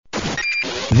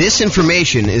This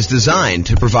information is designed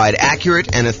to provide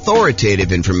accurate and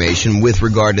authoritative information with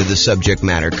regard to the subject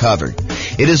matter covered.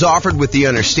 It is offered with the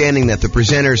understanding that the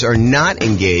presenters are not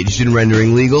engaged in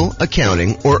rendering legal,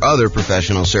 accounting, or other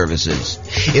professional services.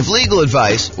 If legal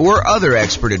advice or other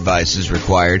expert advice is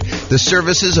required, the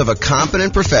services of a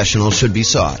competent professional should be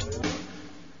sought.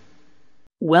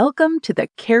 Welcome to the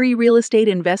Cary Real Estate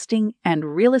Investing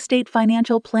and Real Estate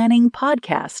Financial Planning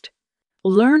podcast.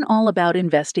 Learn all about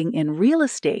investing in real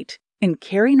estate in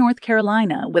Cary, North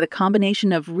Carolina, with a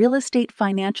combination of real estate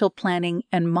financial planning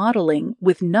and modeling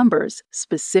with numbers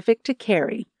specific to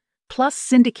Cary, plus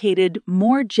syndicated,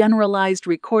 more generalized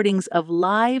recordings of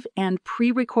live and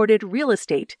pre-recorded real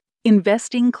estate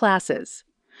investing classes,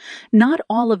 not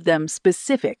all of them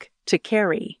specific to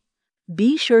Cary.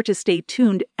 Be sure to stay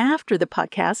tuned after the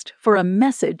podcast for a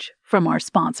message from our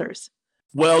sponsors.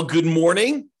 Well, good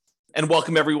morning and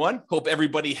welcome, everyone. Hope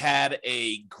everybody had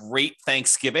a great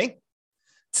Thanksgiving.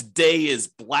 Today is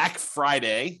Black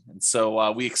Friday, and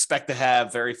so we expect to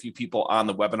have very few people on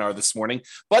the webinar this morning.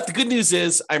 But the good news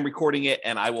is I'm recording it,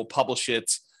 and I will publish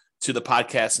it to the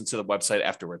podcast and to the website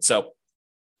afterwards. So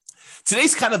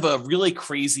today's kind of a really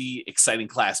crazy, exciting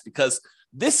class because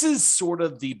this is sort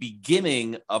of the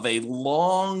beginning of a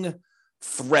long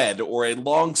thread or a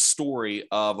long story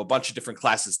of a bunch of different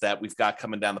classes that we've got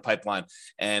coming down the pipeline.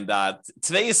 And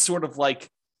today is sort of like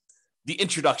the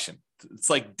introduction.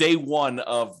 It's like day one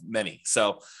of many.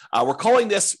 So we're calling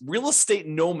this Real Estate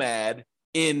Nomad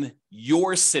in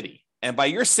Your City. And by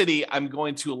your city, I'm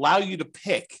going to allow you to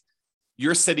pick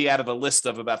your city out of a list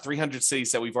of about 300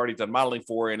 cities that we've already done modeling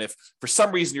for. And if for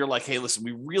some reason you're like, hey, listen,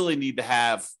 we really need to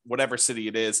have whatever city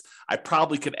it is, I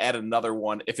probably could add another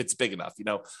one if it's big enough. You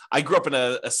know, I grew up in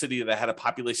a city that had a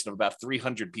population of about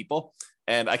 300 people.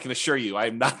 And I can assure you,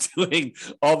 I'm not doing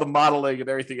all the modeling and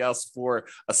everything else for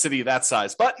a city that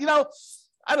size. But, you know,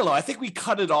 I don't know. I think we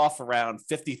cut it off around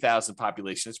 50,000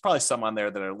 population. There's probably some on there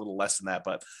that are a little less than that,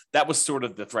 but that was sort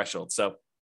of the threshold. So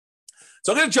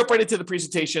I'm going to jump right into the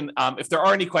presentation. If there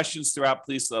are any questions throughout,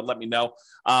 please let me know.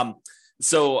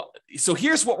 So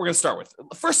here's what we're going to start with.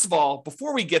 First of all,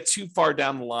 before we get too far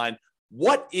down the line,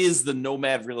 what is the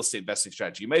Nomad real estate investing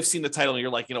strategy? You may have seen the title and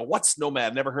you're like, what's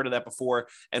Nomad? Never heard of that before.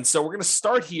 And so we're going to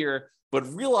start here, but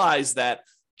realize that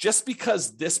just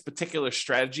because this particular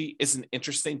strategy isn't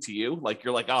interesting to you, like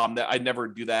you're like, oh, I'd never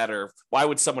do that, or why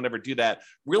would someone ever do that?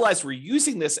 Realize we're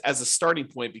using this as a starting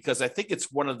point because I think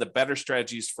it's one of the better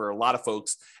strategies for a lot of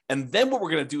folks. And then what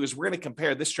we're going to do is we're going to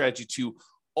compare this strategy to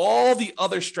all the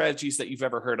other strategies that you've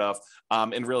ever heard of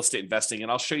in real estate investing.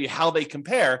 And I'll show you how they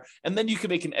compare. And then you can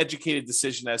make an educated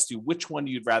decision as to which one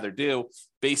you'd rather do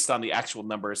based on the actual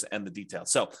numbers and the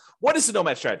details. So what is the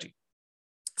Nomad strategy?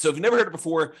 So if you've never heard it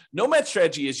before, Nomad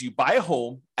strategy is you buy a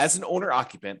home as an owner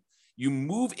occupant, you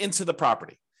move into the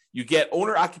property. You get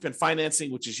owner occupant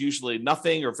financing, which is usually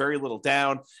nothing or very little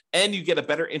down, and you get a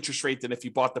better interest rate than if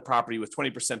you bought the property with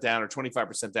 20% down or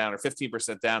 25% down or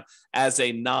 15% down as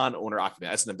a non-owner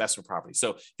occupant, as an investment property.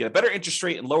 So you get a better interest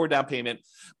rate and lower down payment.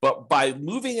 But by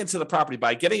moving into the property,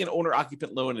 by getting an owner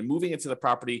occupant loan and moving into the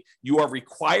property, you are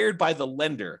required by the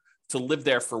lender to live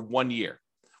there for 1 year.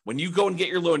 When you go and get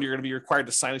your loan, you're going to be required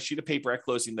to sign a sheet of paper at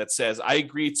closing that says, I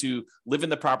agree to live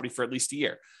in the property for at least a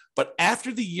year. But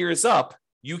after the year is up,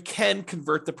 you can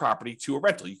convert the property to a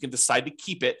rental. You can decide to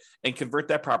keep it and convert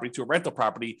that property to a rental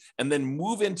property and then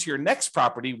move into your next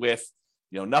property with,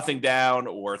 nothing down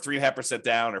or 3.5%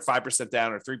 down or 5%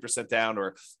 down or 3% down,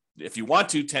 or if you want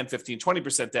to, 10, 15,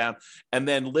 20% down, and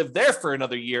then live there for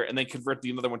another year and then convert the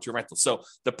another one to a rental. So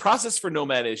the process for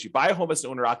Nomad is you buy a home as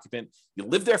an owner occupant, you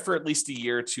live there for at least a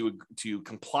year to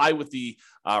comply with the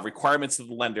requirements of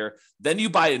the lender. Then you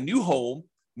buy a new home,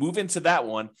 move into that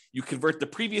one, you convert the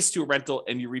previous to a rental,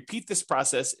 and you repeat this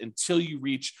process until you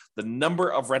reach the number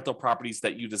of rental properties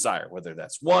that you desire, whether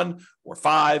that's 1 or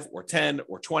 5 or 10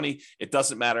 or 20, it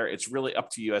doesn't matter. It's really up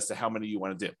to you as to how many you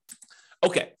want to do.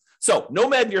 Okay. So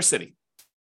Nomad in your city.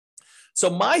 So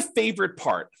my favorite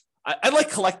part, I like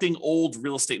collecting old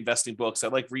real estate investing books. I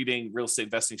like reading real estate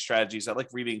investing strategies. I like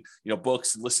reading,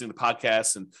 books and listening to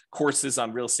podcasts and courses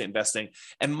on real estate investing.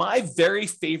 And my very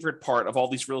favorite part of all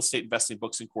these real estate investing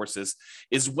books and courses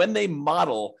is when they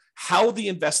model how the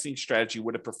investing strategy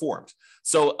would have performed.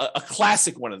 So a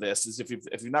classic one of this is if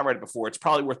you've not read it before, it's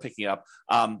probably worth picking up.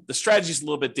 The strategy is a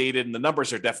little bit dated and the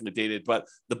numbers are definitely dated, but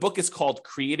the book is called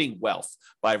Creating Wealth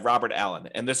by Robert Allen.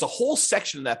 And there's a whole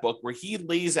section in that book where he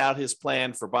lays out his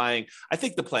plan for buying. I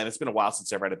think the plan, it's been a while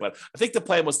since I read it, but I think the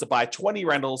plan was to buy 20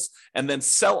 rentals and then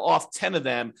sell off 10 of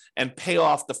them and pay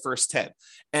off the first 10.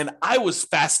 And I was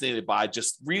fascinated by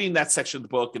just reading that section of the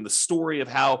book and the story of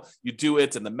how you do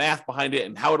it and the math behind it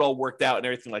and how it it all worked out and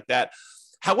everything like that.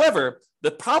 However,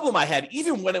 the problem I had,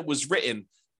 even when it was written,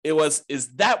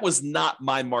 that was not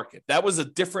my market. That was a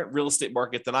different real estate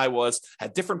market than I was,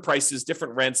 had different prices,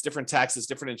 different rents, different taxes,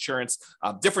 different insurance,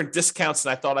 different discounts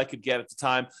than I thought I could get at the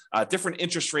time, different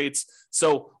interest rates.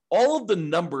 So all of the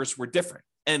numbers were different.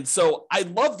 And so I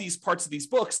love these parts of these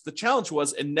books. The challenge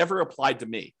was it never applied to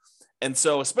me. And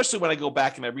so, especially when I go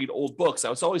back and I read old books,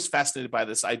 I was always fascinated by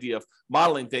this idea of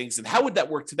modeling things and how would that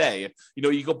work today? If,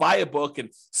 you go buy a book and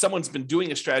someone's been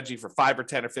doing a strategy for 5 or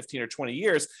 10 or 15 or 20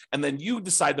 years, and then you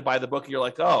decide to buy the book and you're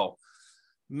like, oh,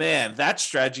 man, that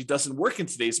strategy doesn't work in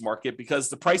today's market because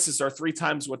the prices are 3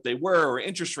 times what they were, or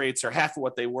interest rates are half of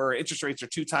what they were. Interest rates are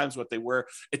 2 times what they were.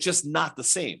 It's just not the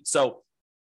same. So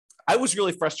I was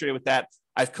really frustrated with that.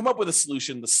 I've come up with a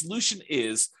solution. The solution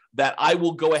is that I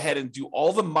will go ahead and do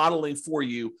all the modeling for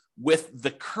you with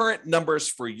the current numbers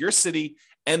for your city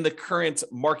and the current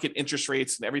market interest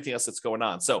rates and everything else that's going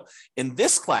on. So in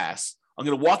this class, I'm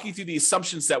going to walk you through the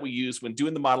assumptions that we use when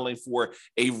doing the modeling for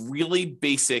a really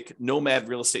basic Nomad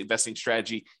real estate investing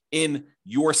strategy in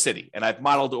your city. And I've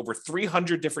modeled over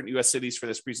 300 different US cities for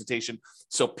this presentation.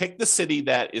 So pick the city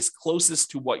that is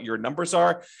closest to what your numbers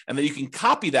are, and then you can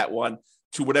copy that one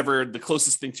to whatever the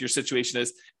closest thing to your situation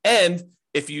is. And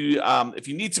if you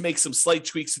need to make some slight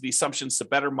tweaks to the assumptions to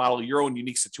better model your own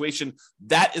unique situation,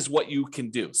 that is what you can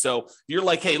do. So you're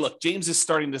like, hey, look, James is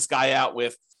starting this guy out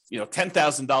with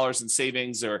 $10,000 in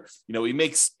savings, or he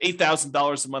makes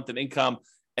 $8,000 a month in income,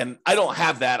 and I don't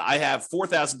have that. I have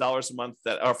 $4,000 a month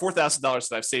or $4,000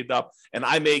 that I've saved up, and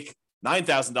I make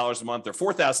 $9,000 a month or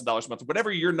 $4,000 a month, whatever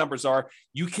your numbers are.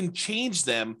 You can change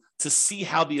them to see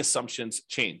how the assumptions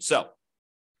change. So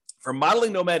for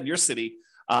modeling Nomad in your city,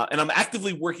 and I'm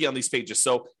actively working on these pages.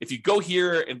 So if you go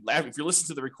here and if you're listening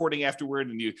to the recording afterward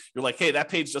and you're like, hey, that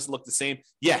page doesn't look the same.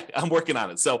 Yeah, I'm working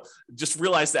on it. So just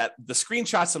realize that the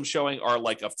screenshots I'm showing are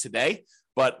like of today,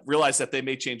 but realize that they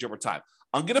may change over time.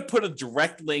 I'm going to put a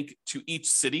direct link to each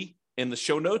city in the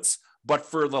show notes. But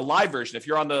for the live version, if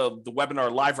you're on the webinar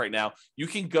live right now, you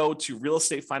can go to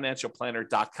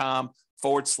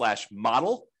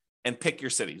realestatefinancialplanner.com/model. and pick your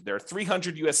city. There are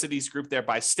 300 US cities grouped there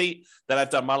by state that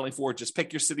I've done modeling for. Just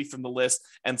pick your city from the list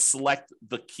and select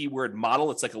the keyword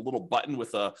model. It's like a little button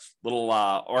with a little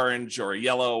orange or a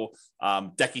yellow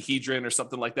decahedron or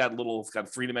something like that, a little kind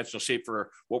of 3-dimensional shape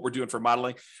for what we're doing for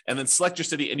modeling. And then select your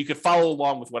city, and you can follow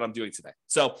along with what I'm doing today.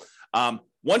 So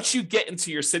once you get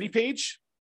into your city page,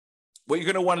 what you're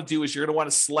going to want to do is you're going to want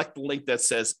to select the link that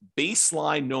says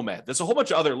Baseline Nomad. There's a whole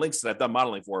bunch of other links that I've done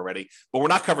modeling for already, but we're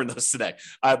not covering those today.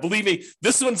 Believe me,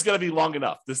 this one's going to be long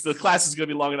enough. The class is going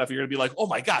to be long enough. You're going to be like, oh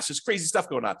my gosh, there's crazy stuff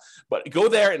going on. But go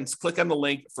there and click on the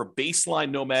link for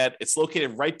Baseline Nomad. It's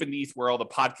located right beneath where all the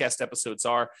podcast episodes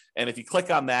are. And if you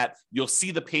click on that, you'll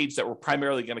see the page that we're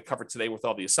primarily going to cover today with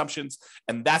all the assumptions.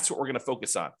 And that's what we're going to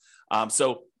focus on.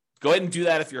 So go ahead and do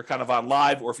that if you're kind of on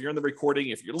live, or if you're in the recording.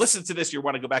 If you're listening to this, you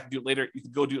want to go back and do it later, you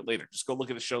can go do it later. Just go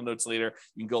look at the show notes later.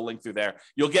 You can go link through there.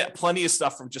 You'll get plenty of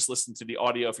stuff from just listening to the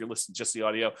audio if you're listening to just the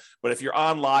audio. But if you're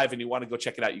on live and you want to go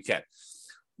check it out, you can.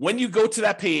 When you go to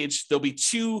that page, there'll be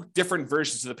 2 different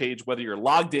versions of the page, whether you're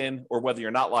logged in or whether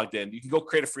you're not logged in. You can go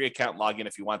create a free account and log in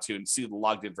if you want to and see the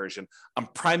logged in version. I'm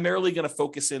primarily going to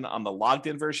focus in on the logged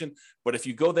in version, but if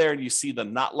you go there and you see the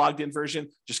not logged in version,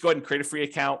 just go ahead and create a free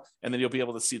account, and then you'll be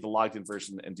able to see the logged in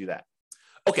version and do that.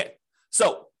 Okay,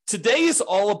 so today is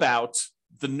all about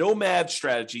the Nomad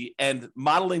strategy and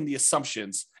modeling the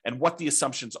assumptions and what the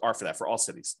assumptions are for that for all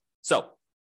cities. So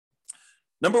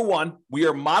number 1, we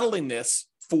are modeling this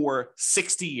for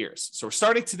 60 years. So we're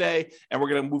starting today, and we're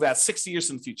going to move out 60 years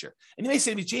in the future. And you may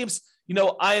say to me, James,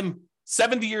 I'm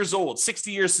 70 years old.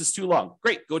 60 years is too long.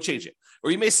 Great, go change it. Or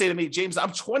you may say to me, James,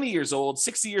 I'm 20 years old.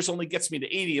 60 years only gets me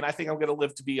to 80, and I think I'm going to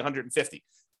live to be 150.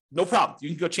 No problem. You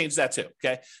can go change that too,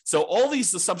 okay? So all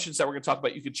these assumptions that we're going to talk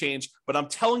about, you can change, but I'm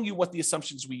telling you what the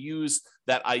assumptions we use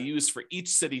that I use for each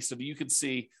city so that you can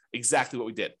see exactly what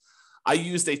we did. I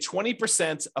used a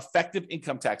 20% effective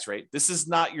income tax rate. This is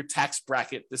not your tax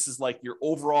bracket. This is like your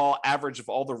overall average of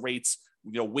all the rates,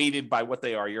 weighted by what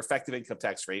they are, your effective income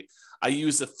tax rate. I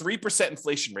used a 3%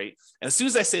 inflation rate. And as soon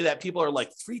as I say that, people are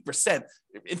like, 3%?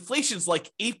 Inflation's like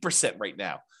 8% right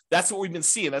now. That's what we've been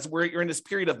seeing. That's where you're in this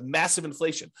period of massive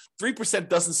inflation. 3%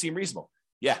 doesn't seem reasonable.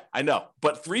 Yeah, I know.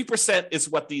 But 3% is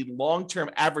what the long-term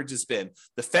average has been.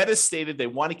 The Fed has stated they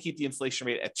want to keep the inflation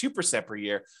rate at 2% per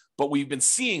year, but we've been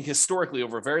seeing historically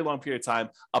over a very long period of time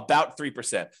about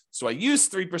 3%. So I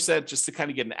used 3% just to kind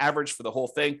of get an average for the whole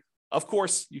thing. Of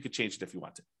course, you could change it if you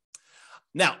want to.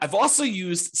 Now, I've also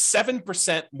used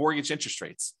 7% mortgage interest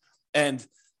rates. And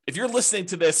if you're listening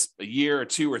to this a year or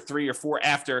two or three or four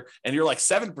after, and you're like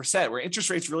 7%, were interest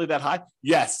rates really that high?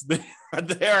 Yes,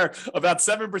 they're about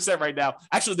 7% right now.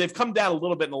 Actually, they've come down a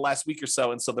little bit in the last week or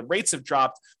so. And so the rates have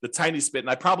dropped the tiniest bit. And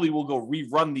I probably will go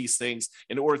rerun these things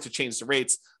in order to change the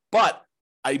rates. But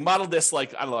I modeled this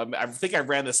like, I don't know, I think I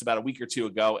ran this about a week or two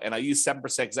ago, and I used 7%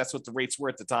 because that's what the rates were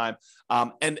at the time.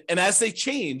 And as they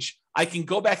change, I can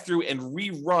go back through and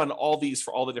rerun all these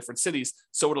for all the different cities,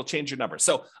 so it'll change your number.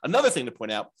 So another thing to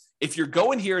point out, if you're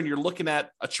going here and you're looking at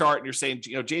a chart and you're saying,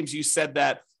 James, you said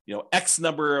that, X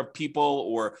number of people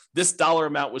or this dollar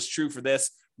amount was true for this,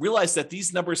 realize that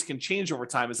these numbers can change over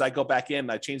time as I go back in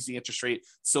and I change the interest rate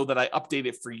so that I update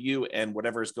it for you and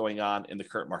whatever is going on in the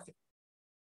current market.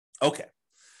 Okay.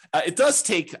 It does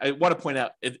take, I want to point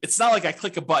out, it's not like I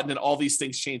click a button and all these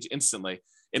things change instantly.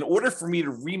 In order for me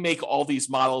to remake all these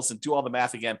models and do all the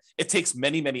math again, it takes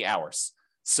many, many hours.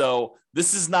 So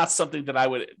this is not something that I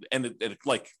would, and it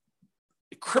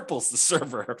cripples the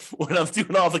server when I'm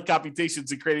doing all the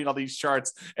computations and creating all these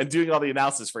charts and doing all the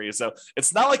analysis for you. So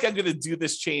it's not like I'm going to do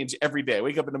this change every day. I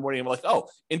wake up in the morning and I'm like, oh,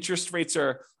 interest rates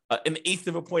are an eighth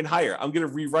of a point higher. I'm going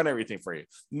to rerun everything for you.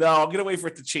 No, I'm going to wait for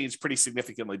it to change pretty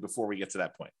significantly before we get to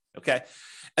that point. Okay.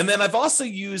 And then I've also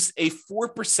used a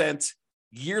 4%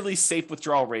 yearly safe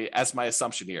withdrawal rate as my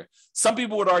assumption here. Some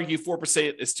people would argue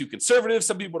 4% is too conservative.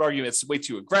 Some people would argue it's way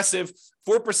too aggressive.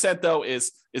 4% though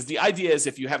is the idea is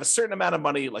if you have a certain amount of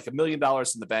money, like $1 million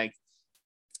in the bank,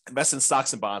 invest in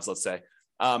stocks and bonds, let's say,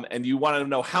 and you want to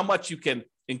know how much you can,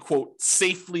 in quote,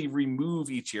 safely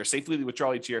remove each year, safely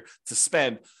withdraw each year to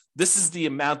spend. This is the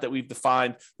amount that we've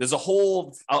defined. There's a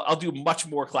whole, I'll do much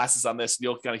more classes on this and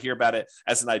you'll kind of hear about it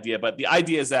as an idea. But the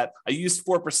idea is that I used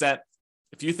 4%.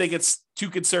 If you think it's too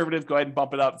conservative, go ahead and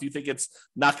bump it up. If you think it's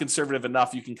not conservative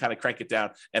enough, you can kind of crank it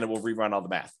down and it will rerun all the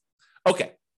math.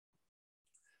 Okay.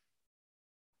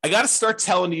 I got to start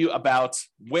telling you about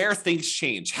where things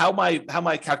change, how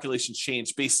my calculations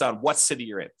change based on what city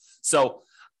you're in. So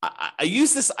I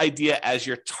use this idea as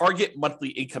your target monthly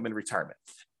income in retirement.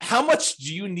 How much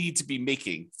do you need to be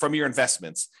making from your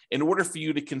investments in order for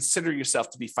you to consider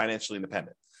yourself to be financially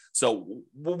independent? So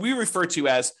what we refer to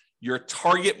as your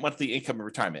target monthly income in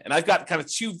retirement. And I've got kind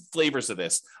of two flavors of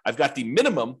this. I've got the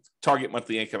minimum target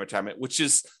monthly income in retirement, which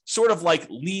is sort of like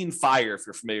lean fire, if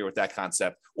you're familiar with that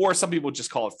concept, or some people just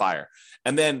call it fire.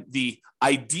 And then the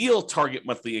ideal target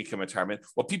monthly income in retirement,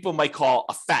 what people might call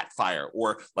a fat fire,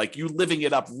 or like you living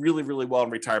it up really, really well in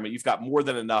retirement. You've got more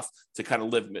than enough to kind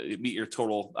of meet your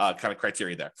total kind of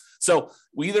criteria there. So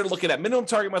we either look at minimum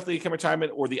target monthly income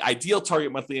retirement or the ideal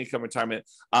target monthly income retirement.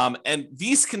 And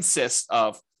these consist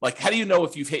of, like, how do you know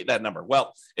if you've hit that number?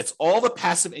 Well, it's all the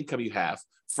passive income you have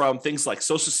from things like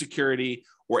Social Security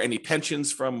or any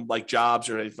pensions from like jobs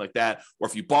or anything like that, or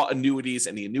if you bought annuities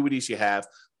and the annuities you have,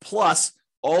 plus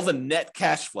all the net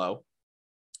cash flow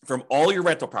from all your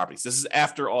rental properties. This is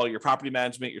after all your property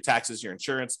management, your taxes, your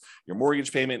insurance, your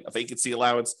mortgage payment, a vacancy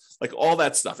allowance, like all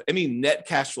that stuff. Any net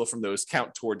cash flow from those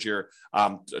count towards your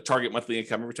target monthly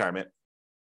income in retirement.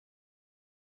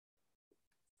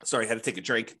 Sorry, I had to take a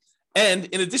drink. And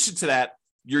in addition to that,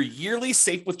 your yearly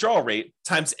safe withdrawal rate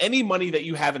times any money that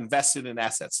you have invested in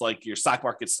assets, like your stock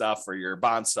market stuff or your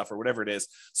bond stuff or whatever it is.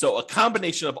 So a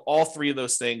combination of all three of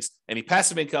those things, any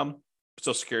passive income,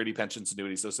 Social Security, pensions,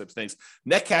 annuities, those types of things,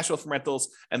 net cash flow from rentals,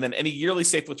 and then any yearly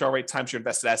safe withdrawal rate times your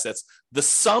invested assets. The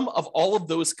sum of all of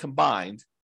those combined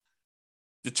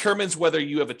determines whether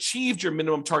you have achieved your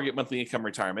minimum target monthly income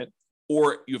retirement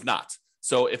or you have not.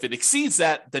 So if it exceeds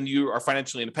that, then you are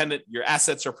financially independent. Your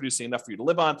assets are producing enough for you to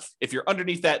live on. If you're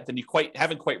underneath that, then you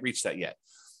haven't quite reached that yet.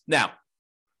 Now,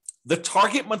 the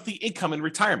target monthly income in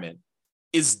retirement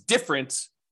is different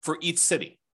for each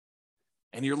city.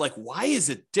 And you're like, why is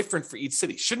it different for each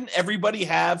city? Shouldn't everybody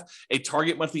have a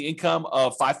target monthly income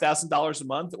of $5,000 a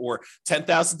month or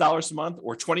 $10,000 a month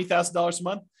or $20,000 a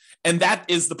month? And that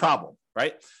is the problem,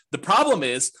 right? The problem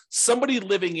is somebody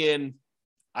living in,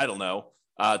 I don't know,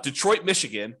 Detroit,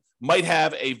 Michigan might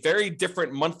have a very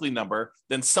different monthly number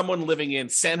than someone living in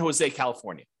San Jose,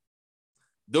 California.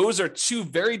 Those are two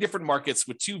very different markets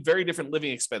with two very different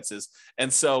living expenses.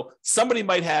 And so somebody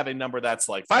might have a number that's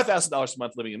like $5,000 a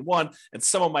month living in one, and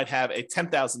someone might have a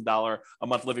 $10,000 a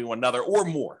month living in another or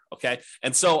more. Okay.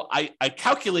 And so I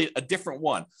calculate a different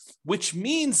one, which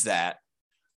means that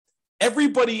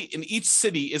everybody in each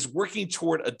city is working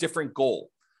toward a different goal.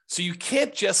 So you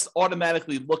can't just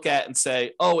automatically look at and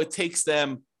say, oh, it takes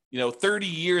them 30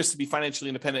 years to be financially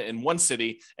independent in one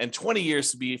city and 20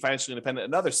 years to be financially independent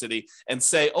in another city and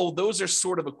say, oh, those are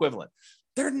sort of equivalent.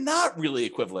 they're not really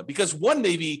equivalent, because one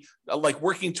may be like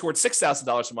working toward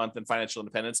 $6,000 a month in financial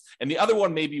independence, and the other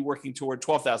one may be working toward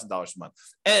 $12,000 a month.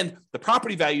 And the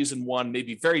property values in one may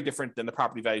be very different than the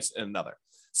property values in another.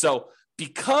 So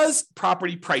because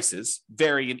property prices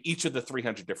vary in each of the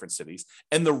 300 different cities,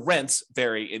 and the rents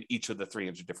vary in each of the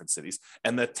 300 different cities,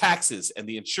 and the taxes and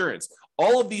the insurance,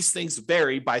 all of these things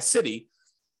vary by city,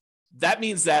 that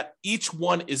means that each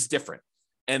one is different.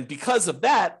 And because of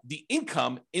that, the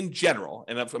income in general,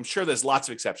 and I'm sure there's lots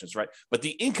of exceptions, right? But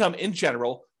the income in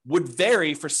general would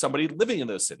vary for somebody living in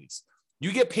those cities.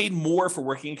 You get paid more for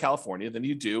working in California than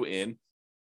you do in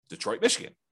Detroit,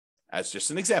 Michigan, as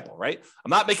just an example, right? I'm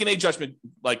not making any judgment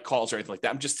like calls or anything like that.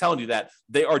 I'm just telling you that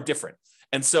they are different.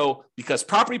 And so because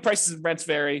property prices and rents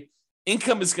vary,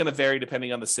 income is going to vary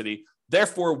depending on the city.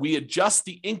 Therefore, we adjust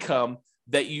the income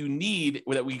that you need,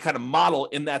 or that we kind of model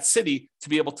in that city to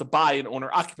be able to buy an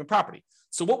owner-occupant property.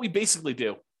 So what we basically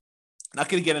do, not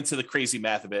going to get into the crazy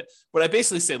math of it, but I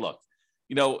basically say, look,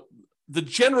 the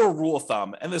general rule of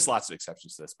thumb, and there's lots of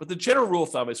exceptions to this, but the general rule of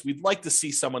thumb is we'd like to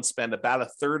see someone spend about a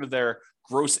third of their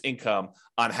gross income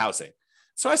on housing.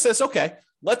 So I says, okay,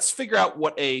 let's figure out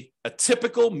what a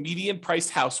typical median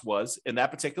priced house was in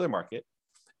that particular market,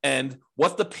 and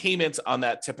what the payment on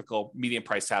that typical median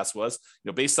price house was,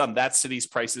 based on that city's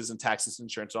prices and taxes,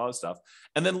 insurance, and all that stuff.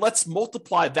 And then let's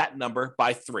multiply that number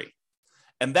by 3.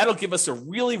 And that'll give us a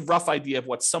really rough idea of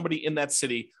what somebody in that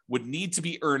city would need to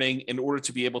be earning in order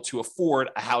to be able to afford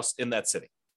a house in that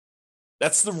city.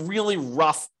 That's the really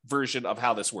rough version of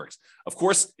how this works. Of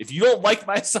course, if you don't like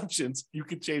my assumptions, you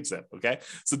can change them, okay?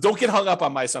 So don't get hung up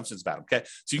on my assumptions about them, okay?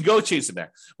 So you can go change them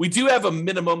there. We do have a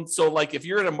minimum. So like if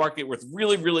you're in a market with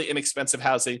really, really inexpensive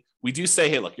housing, we do say,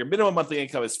 hey, look, your minimum monthly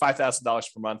income is $5,000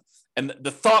 per month. And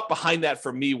the thought behind that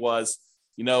for me was,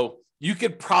 you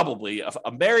could probably,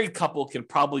 a married couple can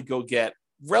probably go get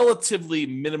relatively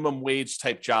minimum wage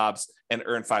type jobs and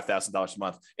earn $5,000 a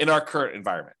month in our current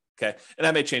environment. Okay. And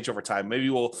that may change over time.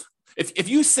 Maybe if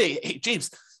you say, hey,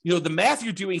 James, the math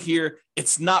you're doing here,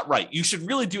 it's not right. You should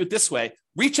really do it this way.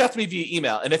 Reach out to me via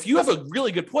email. And if you have a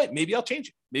really good point, maybe I'll change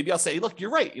it. Maybe I'll say, look,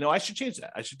 you're right. I should change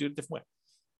that. I should do it a different way.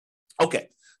 Okay.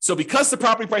 So because the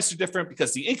property prices are different,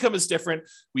 because the income is different,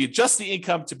 we adjust the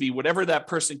income to be whatever that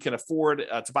person can afford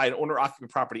to buy an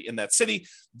owner-occupant property in that city.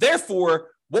 Therefore,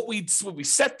 what we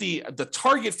set the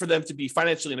target for them to be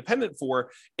financially independent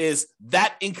for is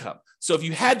that income. So if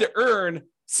you had to earn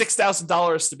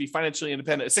 $6,000 to be financially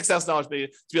independent, $6,000 to be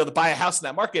able to buy a house in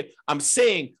that market, I'm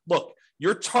saying, look,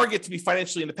 your target to be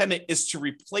financially independent is to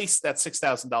replace that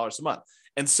 $6,000 a month.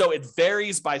 And so it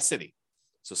varies by city.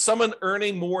 So someone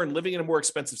earning more and living in a more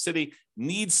expensive city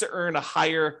needs to earn a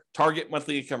higher target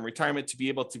monthly income retirement to be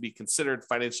able to be considered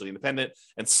financially independent.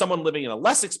 And someone living in a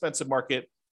less expensive market,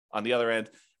 on the other end,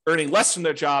 earning less from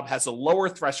their job, has a lower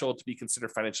threshold to be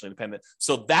considered financially independent.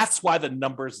 So that's why the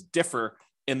numbers differ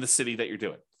in the city that you're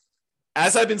doing.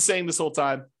 As I've been saying this whole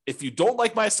time, if you don't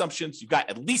like my assumptions, you've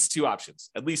got at least 2 options,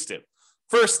 at least 2.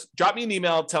 First, drop me an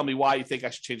email, tell me why you think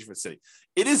I should change it for the city.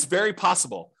 It is very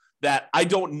possible that I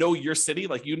don't know your city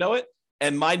like you know it,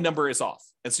 and my number is off.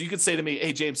 And so you could say to me,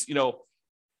 hey, James,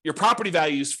 your property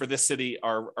values for this city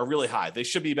are really high. They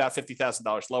should be about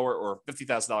 $50,000 lower or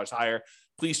 $50,000 higher.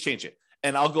 Please change it.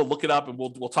 And I'll go look it up and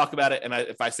we'll talk about it. And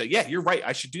if I say, yeah, you're right,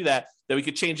 I should do that, then we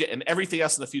could change it. And everything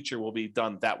else in the future will be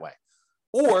done that way.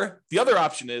 Or the other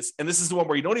option is, and this is the one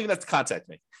where you don't even have to contact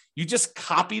me. You just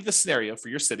copy the scenario for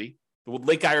your city, the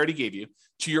link I already gave you,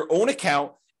 to your own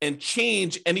account and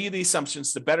change any of the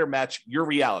assumptions to better match your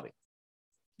reality.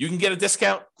 You can get a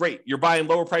discount. Great. You're buying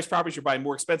lower price properties. You're buying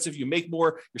more expensive. You make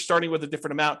more. You're starting with a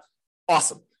different amount.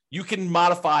 Awesome. You can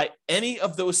modify any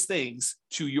of those things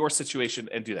to your situation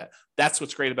and do that. That's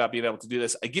what's great about being able to do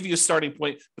this. I give you a starting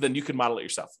point, but then you can model it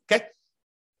yourself. Okay.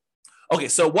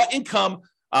 So what income,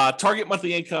 target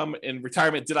monthly income and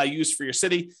retirement did I use for your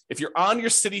city? If you're on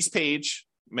your city's page,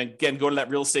 again, go to that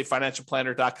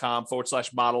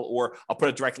realestateFinancialPlanner.com/model, or I'll put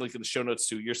a direct link in the show notes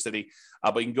to your city,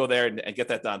 but you can go there and get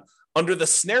that done. Under the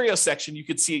scenario section, you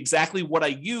can see exactly what I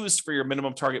used for your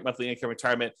minimum target monthly income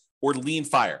retirement or lean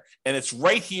fire. And it's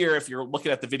right here. If you're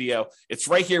looking at the video, it's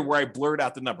right here where I blurred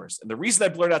out the numbers. And the reason I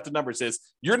blurred out the numbers is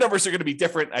your numbers are going to be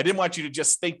different. I didn't want you to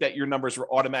just think that your numbers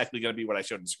were automatically going to be what I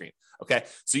showed on the screen. Okay.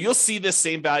 So you'll see this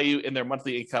same value in their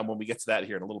monthly income when we get to that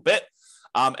here in a little bit.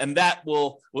 And that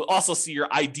we'll also see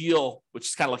your ideal, which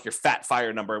is kind of like your fat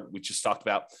fire number we just talked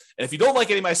about. And if you don't like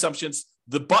any of my assumptions,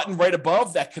 the button right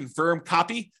above that confirm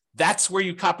copy, that's where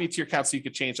you copy it to your account so you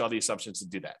could change all the assumptions and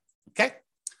do that. Okay.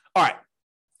 All right.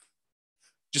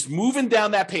 Just moving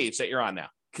down that page that you're on now.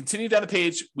 Continue down the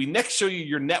page. We next show you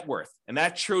your net worth, and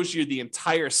that shows you the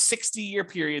entire 60-year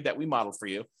period that we modeled for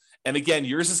you. And again,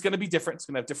 yours is going to be different. It's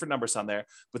going to have different numbers on there,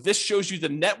 but this shows you the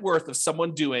net worth of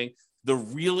someone doing the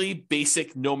really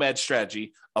basic nomad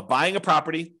strategy of buying a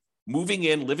property, moving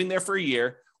in, living there for a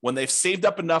year. When they've saved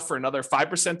up enough for another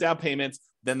 5% down payment,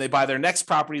 then they buy their next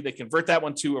property. They convert that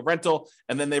one to a rental,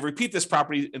 and then they repeat this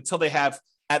property until they have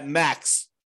at max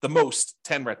the most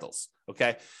 10 rentals.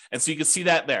 Okay. And so you can see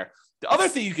that there. The other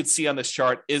thing you can see on this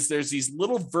chart is there's these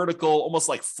little vertical, almost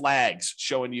like flags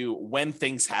showing you when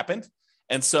things happened.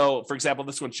 And so, for example,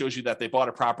 this one shows you that they bought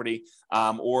a property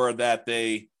or that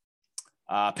they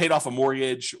paid off a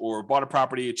mortgage or bought a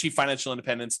property, achieved financial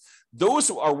independence. Those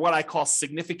are what I call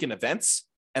significant events,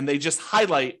 and they just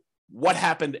highlight what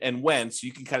happened and when, so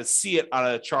you can kind of see it on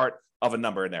a chart of a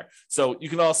number in there. So you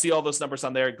can all see all those numbers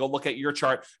on there. Go look at your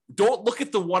chart. Don't look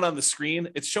at the one on the screen.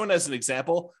 It's shown as an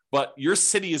example, but your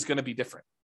city is going to be different,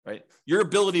 right? Your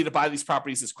ability to buy these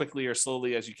properties as quickly or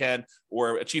slowly as you can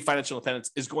or achieve financial independence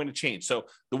is going to change. So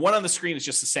the one on the screen is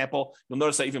just a sample. You'll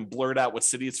notice I even blurred out what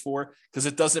city it's for because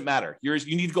it doesn't matter. Yours,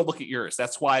 you need to go look at yours.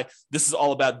 That's why this is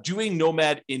all about doing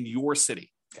Nomad in your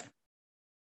city. Okay.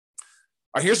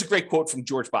 All right, here's a great quote from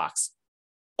George Box.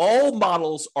 All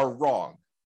models are wrong,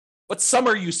 but some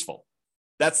are useful.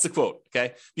 That's the quote,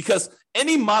 okay? Because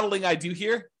any modeling I do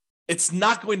here, it's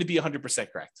not going to be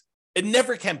 100% correct. It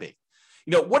never can be.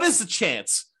 You know, what is the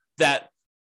chance that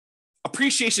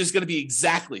appreciation is going to be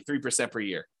exactly 3% per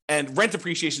year and rent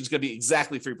appreciation is going to be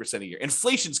exactly 3% a year?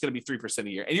 Inflation is going to be 3% a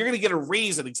year, and you're going to get a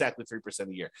raise at exactly 3%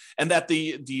 a year. And that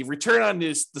the return on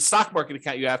the stock market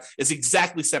account you have is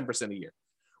exactly 7% a year.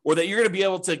 Or that you're going to be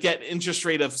able to get an interest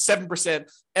rate of 7%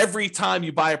 every time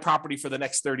you buy a property for the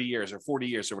next 30 years or 40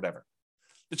 years or whatever.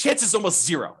 The chance is almost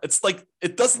zero. It's like,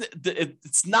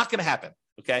 it's not going to happen.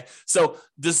 Okay. So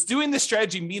does doing this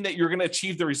strategy mean that you're going to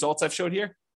achieve the results I've showed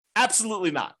here? Absolutely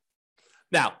not.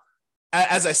 Now,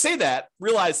 as I say that,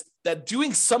 realize that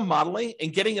doing some modeling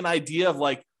and getting an idea of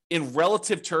like, in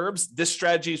relative terms, this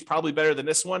strategy is probably better than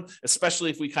this one, especially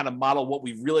if we kind of model what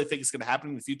we really think is going to happen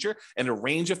in the future and a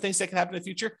range of things that can happen in the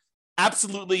future.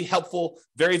 Absolutely helpful,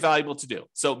 very valuable to do.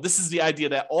 So this is the idea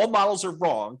that all models are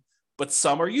wrong, but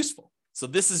some are useful. So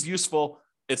this is useful.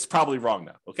 It's probably wrong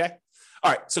now. Okay.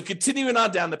 All right. So continuing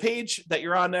on down the page that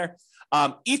you're on there,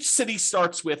 each city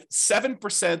starts with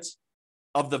 7%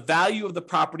 of the value of the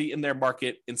property in their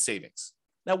market in savings.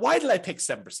 Now, why did I pick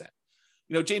 7%?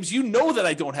 You know, James, you know that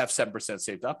I don't have 7%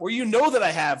 saved up, or you know that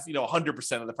I have,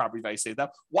 100% of the property value saved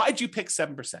up. Why'd you pick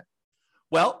 7%?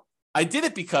 Well, I did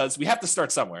it because we have to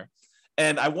start somewhere.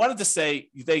 And I wanted to say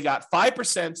they got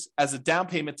 5% as a down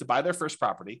payment to buy their first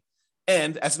property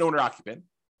and as an owner occupant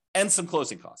and some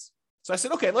closing costs. So I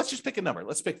said, okay, let's just pick a number.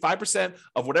 Let's pick 5%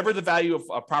 of whatever the value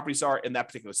of properties are in that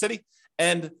particular city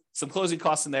and some closing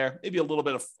costs in there, maybe a little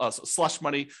bit of slush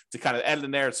money to kind of add in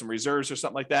there, some reserves or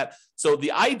something like that. So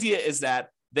the idea is that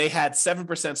they had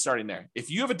 7% starting there.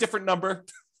 If you have a different number,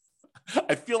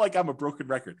 I feel like I'm a broken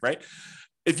record, right?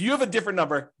 If you have a different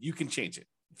number, you can change it.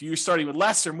 If you're starting with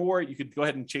less or more, you could go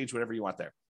ahead and change whatever you want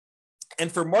there.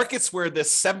 And for markets where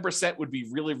this 7% would be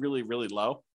really, really, really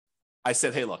low, I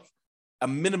said, hey, look, a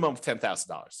minimum of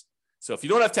 $10,000. So if you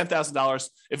don't have $10,000,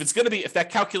 if that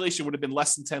calculation would have been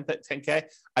less than 10K,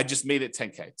 I just made it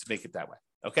 10K to make it that way.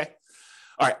 Okay.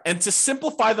 All right. And to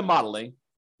simplify the modeling,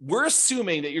 we're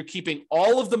assuming that you're keeping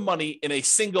all of the money in a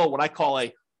single, what I call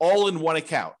a all-in-one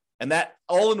account. And that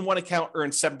all-in-one account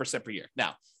earns 7% per year.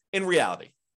 Now, in reality,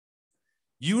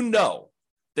 you know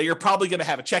that you're probably going to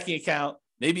have a checking account,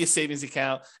 maybe a savings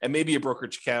account, and maybe a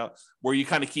brokerage account where you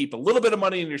kind of keep a little bit of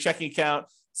money in your checking account,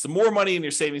 some more money in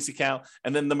your savings account,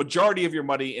 and then the majority of your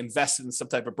money invested in some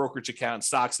type of brokerage account,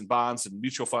 stocks and bonds and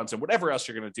mutual funds and whatever else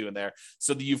you're going to do in there,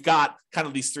 so that you've got kind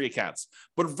of these three accounts.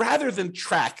 But rather than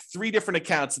track three different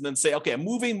accounts and then say, okay, I'm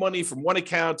moving money from one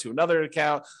account to another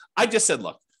account, I just said,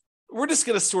 look, we're just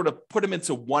going to sort of put them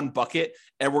into one bucket,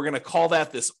 and we're going to call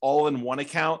that this all-in-one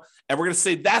account, and we're going to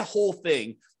say that whole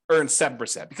thing earns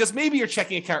 7%, because maybe your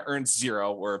checking account earns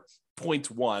 0 or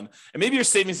 0.1, and maybe your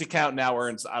savings account now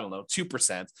earns,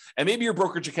 2%, and maybe your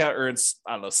brokerage account earns,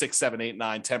 6, 7, 8,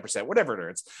 9, 10%, whatever it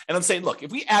earns. And I'm saying, look,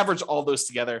 if we average all those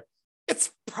together,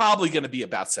 it's probably going to be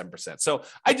about 7%. So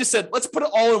I just said, let's put it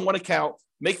all in one account,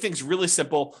 make things really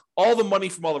simple. All the money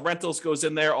from all the rentals goes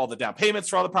in there. All the down payments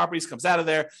for all the properties comes out of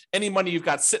there. Any money you've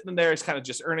got sitting in there is kind of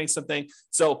just earning something.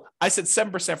 So I said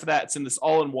 7% for that. It's in this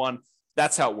all in one.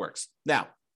 That's how it works. Now,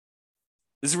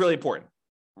 this is really important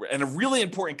and a really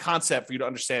important concept for you to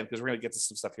understand, because we're going to get to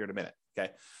some stuff here in a minute.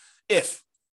 Okay. If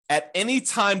at any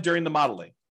time during the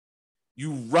modeling,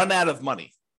 you run out of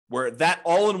money, where that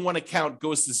all-in-one account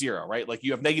goes to zero, right? Like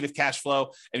you have negative cash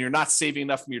flow and you're not saving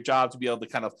enough from your job to be able to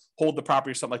kind of hold the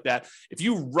property or something like that. If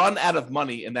you run out of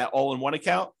money in that all-in-one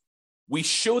account, we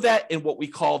show that in what we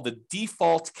call the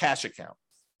default cash account.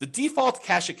 The default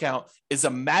cash account is a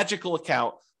magical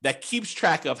account that keeps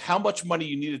track of how much money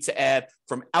you needed to add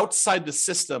from outside the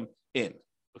system in,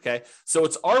 okay? So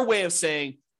it's our way of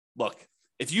saying, look,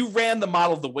 if you ran the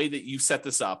model the way that you set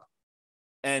this up,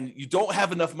 and you don't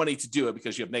have enough money to do it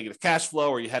because you have negative cash flow,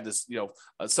 or you had this,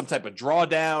 some type of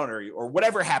drawdown, or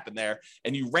whatever happened there,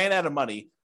 and you ran out of money,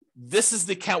 this is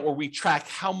the account where we track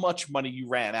how much money you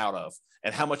ran out of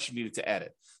and how much you needed to add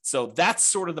it. So that's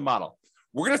sort of the model.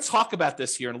 We're going to talk about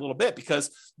this here in a little bit, because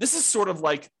this is sort of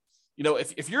like,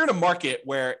 if you're in a market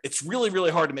where it's really, really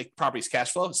hard to make properties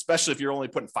cash flow, especially if you're only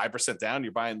putting 5% down,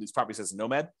 you're buying these properties as a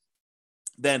Nomad,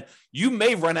 then you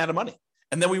may run out of money.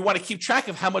 And then we want to keep track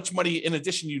of how much money in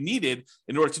addition you needed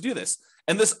in order to do this.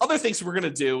 And there's other things we're going to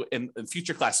do in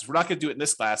future classes. We're not going to do it in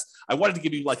this class. I wanted to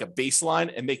give you like a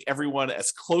baseline and make everyone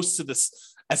as close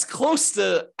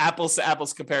to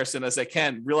apples comparison as I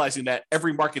can, realizing that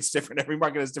every market's different. Every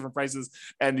market has different prices,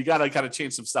 and you got to kind of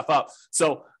change some stuff up.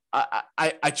 So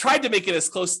I tried to make it as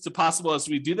close to possible as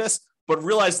we do this, but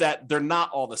realize that they're not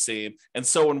all the same. And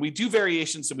so when we do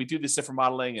variations and we do this different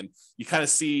modeling, and you kind of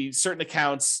see certain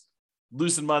accounts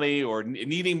losing money or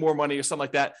needing more money or something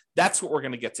like that, that's what we're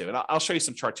going to get to. And I'll show you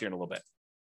some charts here in a little bit.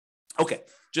 Okay,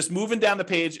 just moving down the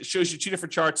page, it shows you two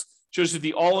different charts. Shows you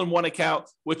the all-in-one account,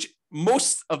 which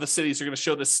most of the cities are going to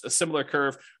show this a similar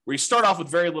curve, where you start off with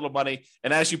very little money,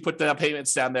 and as you put down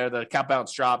payments down there, the account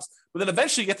balance drops. But then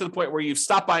eventually you get to the point where you've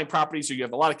stopped buying properties, or you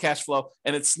have a lot of cash flow,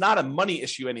 and it's not a money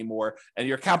issue anymore, and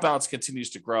your account balance continues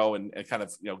to grow and kind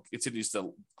of continues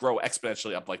to grow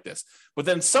exponentially up like this. But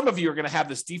then some of you are going to have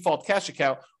this default cash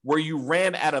account where you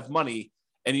ran out of money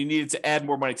and you needed to add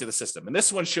more money to the system. And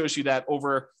this one shows you that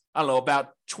over,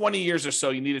 about 20 years or so,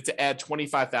 you needed to add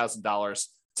 $25,000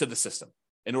 to the system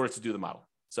in order to do the model.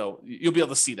 So you'll be able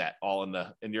to see that all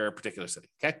in your particular city.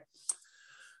 Okay.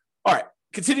 All right.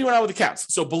 Continuing on with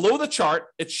accounts. So below the chart,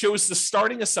 it shows the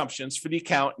starting assumptions for the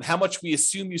account and how much we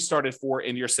assume you started for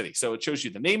in your city. So it shows you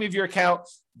the name of your account.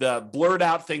 The blurred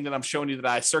out thing that I'm showing you that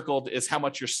I circled is how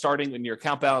much you're starting in your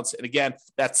account balance. And again,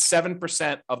 that's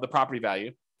 7% of the property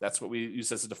value. That's what we use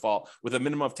as a default, with a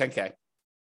minimum of 10K.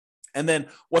 And then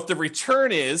what the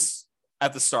return is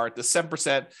at the start, the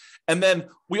 7%. And then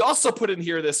we also put in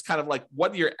here this kind of like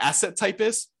what your asset type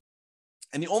is.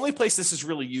 And the only place this is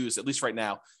really used, at least right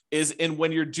now, is in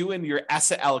when you're doing your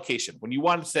asset allocation. When you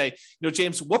want to say,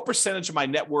 James, what percentage of my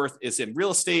net worth is in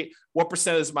real estate? What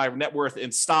percentage of my net worth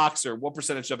in stocks? Or what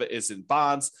percentage of it is in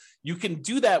bonds? You can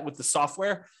do that with the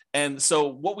software. And so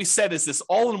what we said is this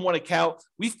all-in-one account,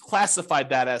 we've classified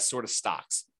that as sort of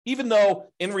stocks. Even though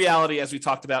in reality, as we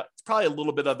talked about, it's probably a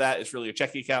little bit of that is really your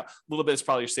checking account, a little bit is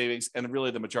probably your savings, and really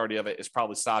the majority of it is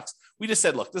probably stocks. We just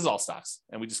said, look, this is all stocks,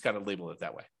 and we just kind of label it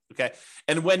that way, okay?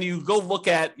 And when you go look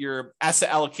at your asset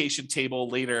allocation table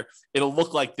later, it'll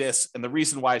look like this, and the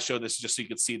reason why I show this is just so you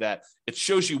can see that. It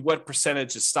shows you what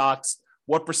percentage is stocks,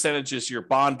 what percentage is your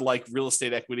bond-like real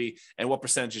estate equity, and what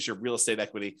percentage is your real estate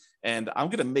equity. And I'm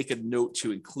going to make a note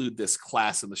to include this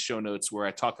class in the show notes where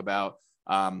I talk about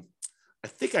I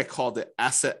think I called it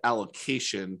asset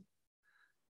allocation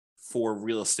for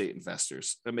real estate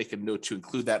investors. I make a note to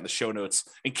include that in the show notes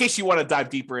in case you want to dive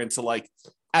deeper into like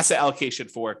asset allocation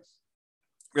for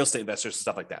real estate investors and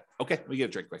stuff like that. Okay, let me get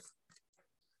a drink quick.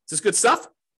 Is this good stuff?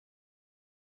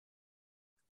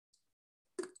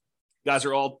 You guys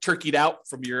are all turkeyed out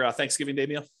from your Thanksgiving Day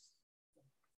meal?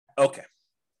 Okay.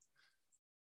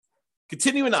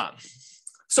 Continuing on.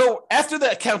 So after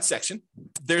the account section,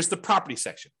 there's the property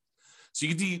section. So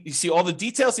you see all the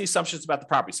details and the assumptions about the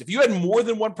property. So if you had more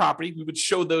than one property, we would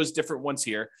show those different ones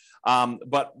here.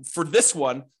 But for this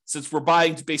one, since we're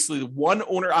buying basically one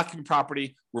owner-occupant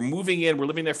property, we're moving in, we're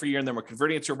living there for a year, and then we're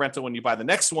converting it to a rental when you buy the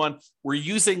next one, we're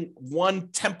using one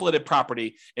templated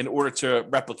property in order to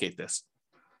replicate this.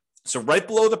 So right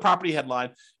below the property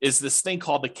headline is this thing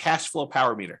called the cash flow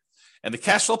power meter. And the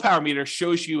cash flow power meter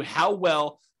shows you how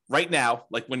well right now,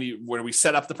 like when we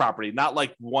set up the property, not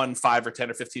like 1, 5, or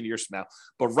 10 or 15 years from now,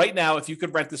 but right now, if you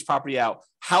could rent this property out,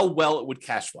 how well it would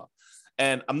cash flow.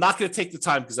 And I'm not going to take the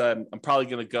time because I'm probably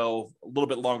going to go a little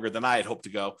bit longer than I had hoped to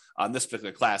go on this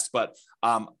particular class. But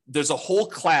there's a whole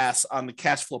class on the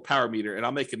cash flow power meter, and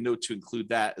I'll make a note to include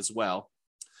that as well.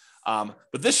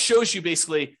 But this shows you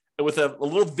basically with a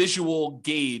little visual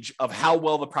gauge of how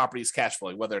well the property is cash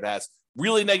flowing, whether it has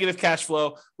really negative cash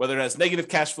flow, whether it has negative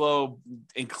cash flow,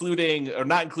 including or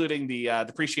not including the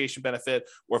depreciation benefit,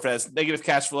 or if it has negative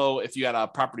cash flow, if you had a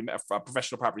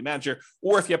professional property manager,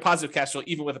 or if you have positive cash flow,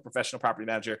 even with a professional property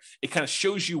manager, it kind of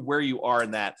shows you where you are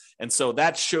in that. And so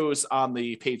that shows on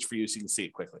the page for you so you can see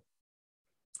it quickly.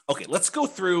 Okay, let's go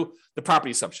through the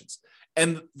property assumptions.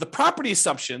 And the property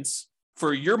assumptions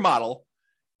for your model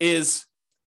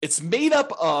it's made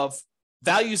up of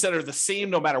values that are the same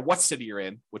no matter what city you're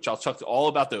in, which I'll talk to all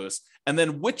about those, and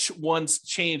then which ones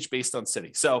change based on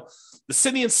city. So the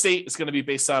city and state is going to be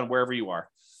based on wherever you are.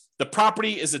 The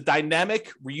property is a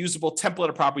dynamic, reusable template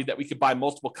of property that we could buy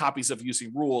multiple copies of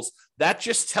using rules. That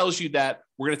just tells you that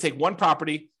we're going to take one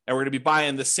property and we're going to be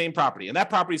buying the same property. And that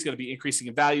property is going to be increasing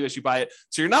in value as you buy it.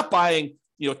 So you're not buying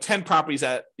 10 properties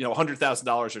at,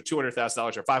 $100,000 or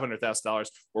 $200,000 or $500,000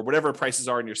 or whatever prices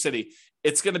are in your city.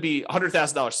 It's going to be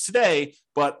 $100,000 today,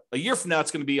 but a year from now, it's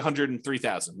going to be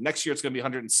 $103,000. Next year, it's going to be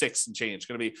 106 and change. It's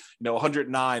going to be,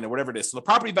 109 or whatever it is. So the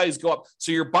property values go up.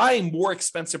 So you're buying more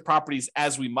expensive properties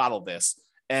as we model this,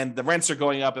 and the rents are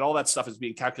going up and all that stuff is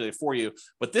being calculated for you.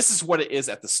 But this is what it is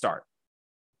at the start.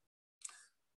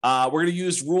 We're going to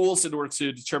use rules in order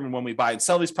to determine when we buy and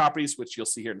sell these properties, which you'll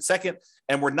see here in a second.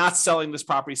 And we're not selling this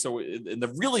property. So in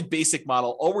the really basic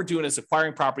model, all we're doing is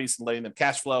acquiring properties and letting them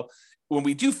cash flow. When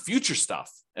we do future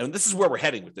stuff, and this is where we're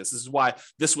heading with this is why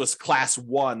this was class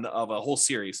one of a whole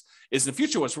series, is in the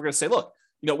future ones, we're going to say, look,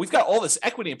 we've got all this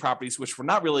equity in properties, which we're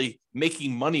not really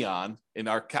making money on in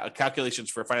our calculations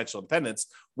for financial independence.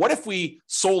 What if we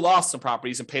sold off some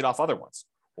properties and paid off other ones?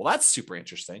 Well, that's super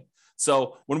interesting.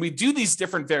 So when we do these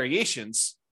different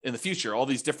variations in the future, all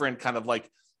these different kind of like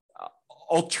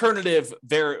alternative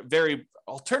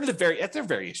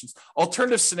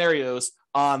scenarios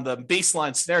on the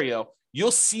baseline scenario,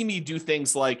 you'll see me do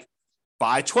things like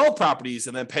buy 12 properties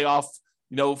and then pay off,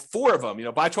 4 of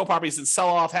them, buy 12 properties and sell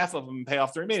off half of them and pay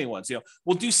off the remaining ones.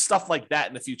 We'll do stuff like that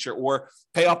in the future, or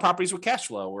pay off properties with cash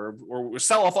flow, or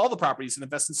sell off all the properties and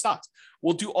invest in stocks.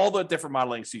 We'll do all the different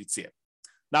modeling so you can see it.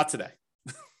 Not today.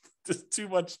 Just too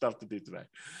much stuff to do today.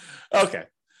 Okay.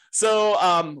 So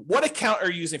what account are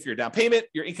you using for your down payment,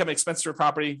 your income and expense for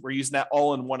property? We're using that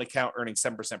all in one account, earning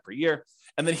 7% per year.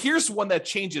 And then here's one that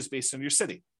changes based on your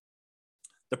city.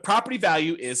 The property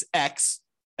value is X,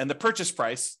 and the purchase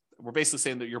price, we're basically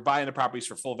saying that you're buying the properties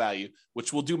for full value,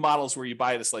 which we'll do models where you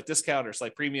buy at a slight discount or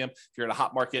slight premium if you're in a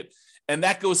hot market. And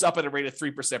that goes up at a rate of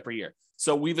 3% per year.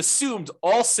 So we've assumed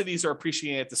all cities are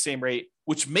appreciating at the same rate,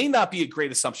 which may not be a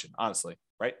great assumption, honestly,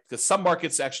 right? Because some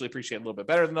markets actually appreciate a little bit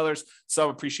better than others. Some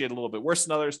appreciate a little bit worse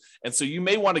than others. And so you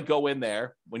may want to go in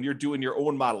there when you're doing your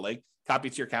own modeling, copy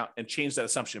it to your account and change that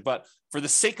assumption. But for the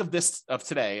sake of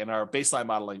today and our baseline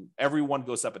modeling, everyone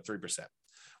goes up at 3%.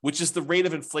 Which is the rate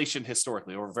of inflation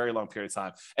historically over a very long period of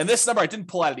time. And this number I didn't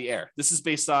pull out of the air. This is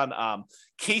based on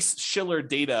Case-Shiller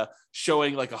data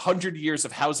showing like 100 years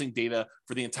of housing data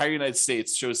for the entire United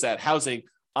States shows that housing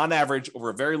on average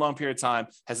over a very long period of time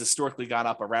has historically gone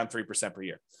up around 3% per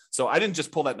year. So I didn't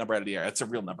just pull that number out of the air. That's a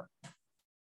real number.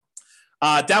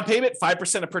 Down payment,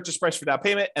 5% of purchase price for down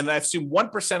payment. And then I assume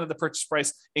 1% of the purchase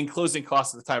price in closing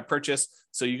costs at the time of purchase.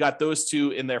 So you got those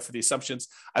two in there for the assumptions.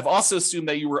 I've also assumed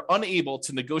that you were unable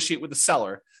to negotiate with the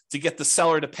seller to get the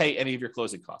seller to pay any of your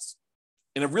closing costs.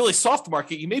 In a really soft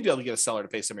market, you may be able to get a seller to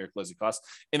pay some of your closing costs.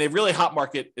 In a really hot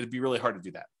market, it'd be really hard to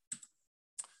do that.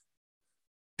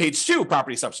 Page 2,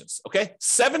 property assumptions. Okay.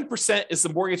 7% is the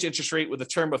mortgage interest rate with a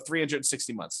term of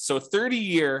 360 months. So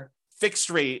 30-year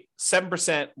fixed rate,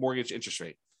 7% mortgage interest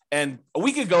rate. And a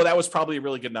week ago, that was probably a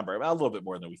really good number, a little bit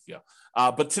more than a week ago.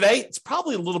 But today, it's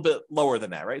probably a little bit lower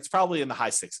than that, right? It's probably in the high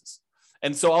 6s.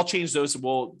 And so I'll change those.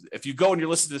 And if you go and you're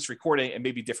listening to this recording, it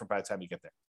may be different by the time you get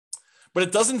there. But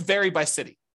it doesn't vary by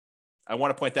city. I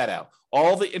want to point that out.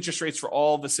 All the interest rates for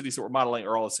all the cities that we're modeling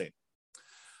are all the same.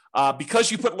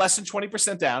 Because you put less than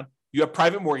 20% down, you have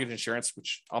private mortgage insurance,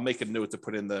 which I'll make a note to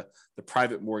put in the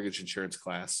private mortgage insurance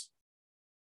class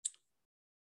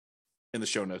in the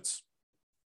show notes.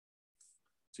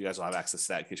 So you guys will have access to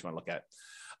that in case you want to look at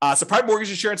it. So private mortgage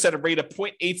insurance at a rate of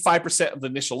 0.85% of the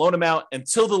initial loan amount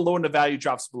until the loan to value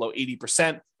drops below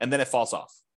 80%, and then it falls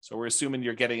off. So we're assuming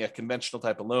you're getting a conventional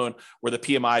type of loan where the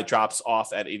PMI drops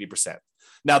off at 80%.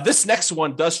 Now, this next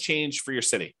one does change for your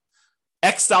city.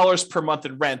 X dollars per month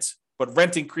in rent, but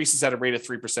rent increases at a rate of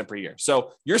 3% per year.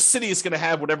 So your city is going to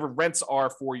have whatever rents are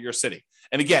for your city.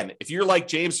 And again, if you're like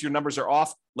James, your numbers are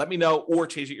off, let me know or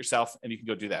change it yourself and you can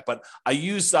go do that. But I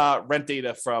use rent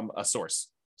data from a source.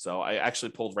 So I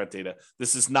actually pulled rent data.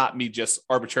 This is not me just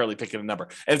arbitrarily picking a number.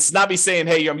 And it's not me saying,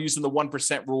 hey, I'm using the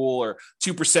 1% rule or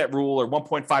 2% rule or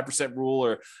 1.5% rule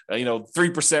or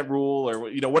 3% rule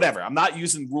or whatever. I'm not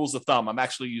using rules of thumb. I'm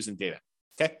actually using data.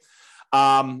 Okay.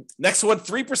 Next one,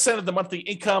 3% of the monthly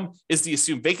income is the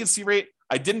assumed vacancy rate.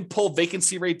 I didn't pull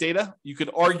vacancy rate data. You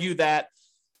could argue that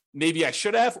maybe I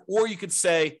should have, or you could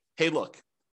say, hey, look,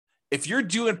 if you're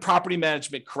doing property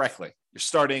management correctly, you're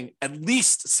starting at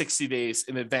least 60 days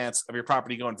in advance of your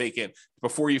property going vacant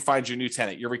before you find your new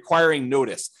tenant. You're requiring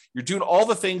notice. You're doing all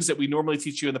the things that we normally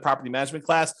teach you in the property management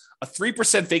class. A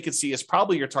 3% vacancy is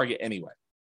probably your target anyway.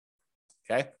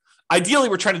 Okay. Ideally,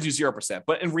 we're trying to do 0%,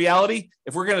 but in reality,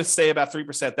 if we're going to stay about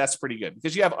 3%, that's pretty good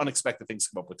because you have unexpected things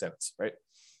come up with tenants, right?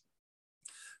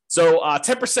 So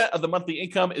 10% of the monthly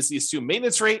income is the assumed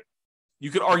maintenance rate.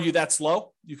 You could argue that's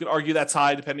low. You could argue that's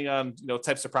high, depending on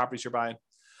types of properties you're buying.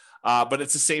 But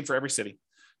it's the same for every city.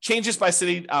 Changes by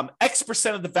city,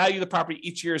 X% of the value of the property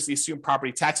each year is the assumed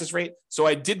property taxes rate. So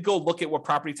I did go look at what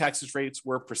property taxes rates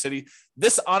were per city.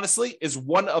 This honestly is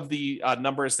one of the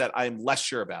numbers that I'm less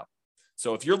sure about.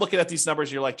 So if you're looking at these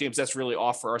numbers, you're like, James, that's really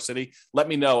off for our city. Let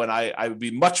me know. And I would be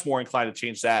much more inclined to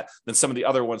change that than some of the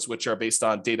other ones, which are based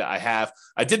on data I have.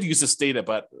 I did use this data,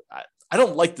 but I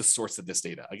don't like the source of this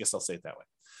data. I guess I'll say it that way.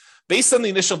 Based on the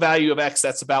initial value of X,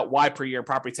 that's about Y per year in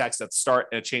property tax at start,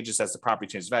 and it changes as the property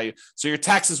changes value. So your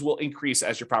taxes will increase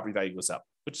as your property value goes up,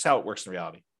 which is how it works in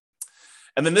reality.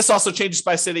 And then this also changes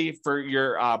by city for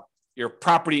your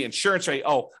property insurance rate.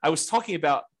 Oh, I was talking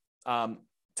about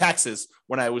taxes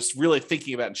when I was really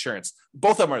thinking about insurance.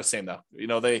 Both of them are the same though.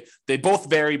 They both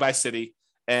vary by city,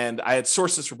 and I had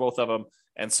sources for both of them.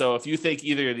 And so if you think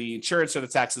either the insurance or the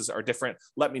taxes are different,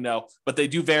 let me know. But they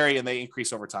do vary and they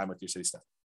increase over time with your city stuff.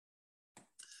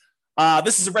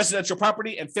 This is a residential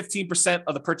property, and 15%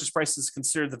 of the purchase price is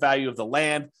considered the value of the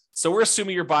land. So we're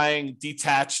assuming you're buying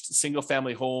detached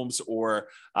single-family homes or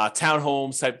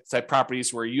townhomes type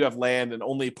properties where you have land and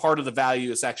only part of the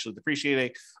value is actually depreciating.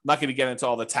 I'm not going to get into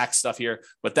all the tax stuff here,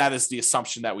 but that is the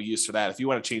assumption that we use for that. If you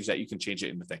want to change that, you can change it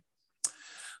in the thing.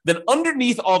 Then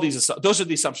underneath all these, those are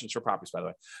the assumptions for properties, by the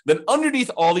way. Then underneath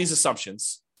all these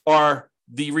assumptions are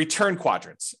the return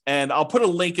quadrants. And I'll put a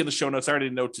link in the show notes. I already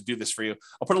know to do this for you.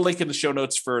 I'll put a link in the show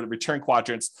notes for the return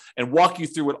quadrants and walk you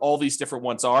through what all these different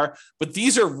ones are. But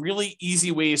these are really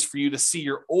easy ways for you to see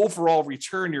your overall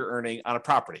return you're earning on a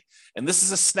property. And this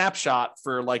is a snapshot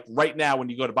for like right now when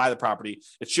you go to buy the property.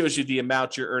 It shows you the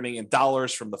amount you're earning in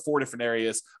dollars from the 4 different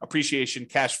areas: appreciation,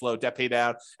 cash flow, debt pay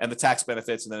down, and the tax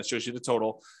benefits. And then it shows you the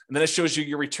total. And then it shows you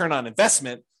your return on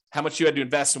investment, how much you had to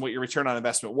invest and what your return on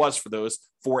investment was for those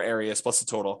 4 areas plus the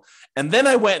total. And then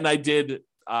I went and I did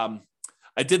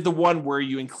the one where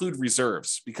you include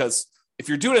reserves, because if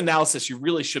you're doing analysis, you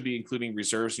really should be including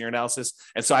reserves in your analysis.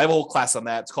 And so I have a whole class on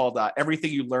that. It's called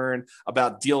Everything You Learn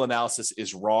About Deal Analysis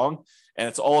is Wrong. And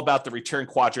it's all about the return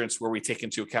quadrants where we take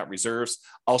into account reserves.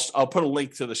 I'll put a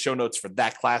link to the show notes for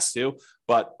that class too,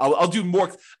 but I'll do more.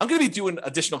 I'm going to be doing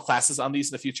additional classes on these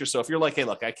in the future. So if you're like, hey,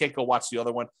 look, I can't go watch the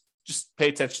other one, just pay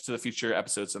attention to the future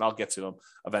episodes and I'll get to them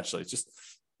eventually.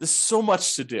 There's so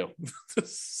much to do,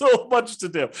 so much to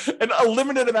do, and a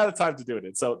limited amount of time to do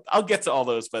it. So I'll get to all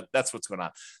those, but that's what's going on.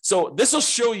 So this will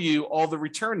show you all the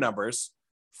return numbers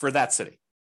for that city,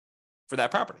 for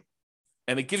that property.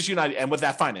 And it gives you an idea, and with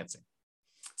that financing.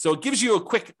 So it gives you a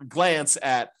quick glance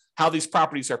at how these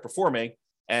properties are performing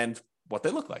and what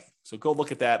they look like. So go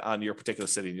look at that on your particular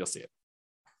city and you'll see it.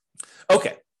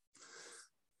 Okay.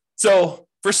 So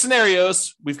for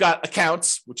scenarios, we've got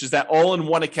accounts, which is that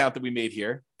all-in-one account that we made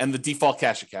here, and the default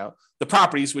cash account. The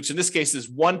properties, which in this case is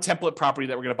one template property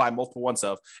that we're going to buy multiple ones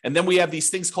of. And then we have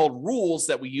these things called rules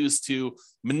that we use to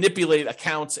manipulate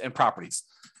accounts and properties.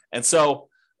 And so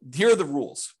here are the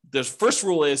rules. The first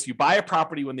rule is you buy a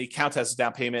property when the account has a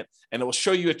down payment, and it will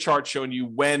show you a chart showing you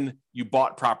when you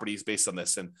bought properties based on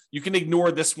this. And you can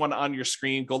ignore this one on your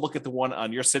screen. Go look at the one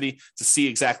on your city to see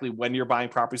exactly when you're buying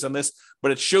properties on this.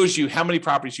 But it shows you how many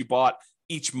properties you bought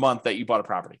each month that you bought a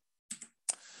property.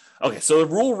 Okay, so the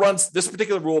rule runs, this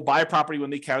particular rule, buy a property when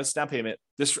the account has down payment.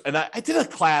 And I did a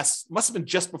class, must have been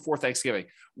just before Thanksgiving,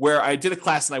 where I did a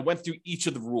class and I went through each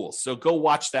of the rules. So go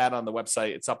watch that on the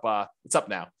website. It's up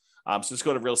now. So just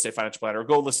go to Real Estate Financial Planner or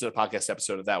go listen to the podcast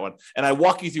episode of that one. And I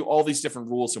walk you through all these different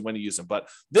rules and when to use them. But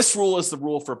this rule is the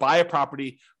rule for buy a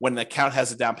property when the account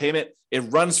has a down payment. It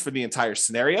runs for the entire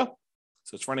scenario.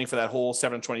 So it's running for that whole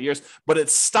 7 to 20 years, but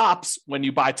it stops when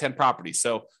you buy 10 properties.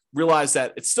 So realize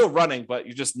that it's still running, but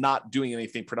you're just not doing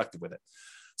anything productive with it.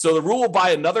 So the rule will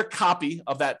buy another copy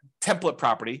of that template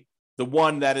property, the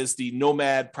one that is the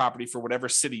Nomad property for whatever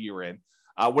city you're in,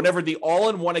 whenever the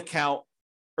all-in-one account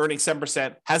earning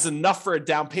 7%, has enough for a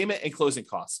down payment and closing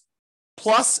costs,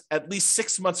 plus at least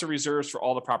 6 months of reserves for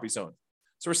all the properties owned.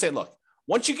 So we're saying, look,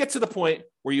 once you get to the point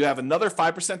where you have another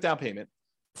 5% down payment,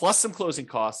 plus some closing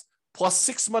costs, plus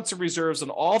 6 months of reserves on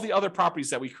all the other properties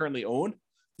that we currently own,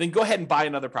 then go ahead and buy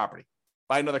another property,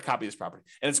 buy another copy of this property.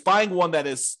 And it's buying one that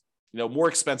is, more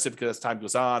expensive because as time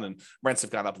goes on and rents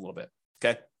have gone up a little bit.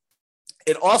 Okay.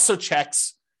 It also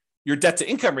checks your debt to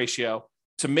income ratio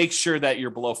to make sure that you're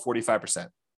below 45%.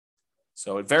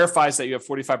 So it verifies that you have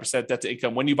 45% debt to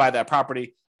income when you buy that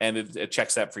property, and it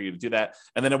checks that for you to do that.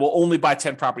 And then it will only buy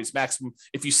 10 properties maximum.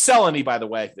 If you sell any, by the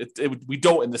way, we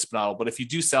don't in this model, but if you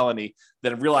do sell any,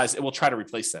 then realize it will try to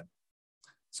replace them.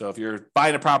 So if you're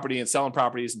buying a property and selling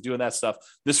properties and doing that stuff,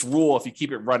 this rule, if you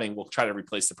keep it running, will try to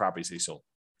replace the properties that you sold.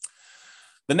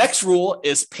 The next rule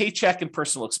is paycheck and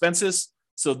personal expenses.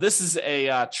 So this is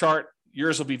a chart.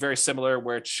 Yours will be very similar,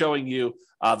 where it's showing you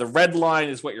the red line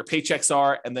is what your paychecks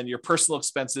are, and then your personal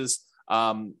expenses,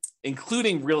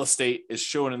 including real estate, is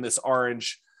shown in this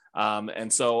orange.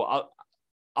 And so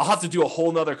I'll have to do a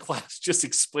whole nother class just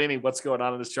explaining what's going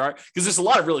on in this chart, because there's a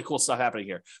lot of really cool stuff happening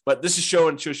here. But this is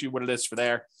shows you what it is for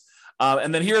there.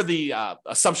 And then here are the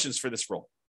assumptions for this rule.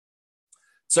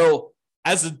 So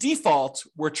as a default,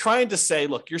 we're trying to say,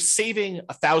 look, you're saving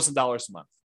 $1,000 a month.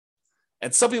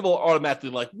 And some people are automatically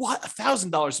like, what,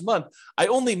 $1,000 a month? I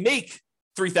only make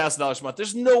 $3,000 a month.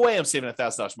 There's no way I'm saving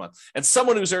 $1,000 a month. And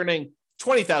someone who's earning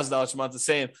 $20,000 a month is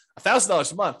saying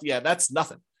 $1,000 a month. Yeah, that's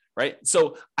nothing, right?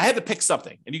 So I had to pick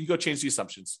something, and you can go change the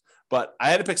assumptions, but I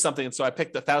had to pick something. And so I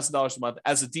picked $1,000 a month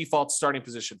as a default starting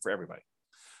position for everybody.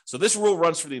 So this rule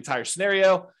runs for the entire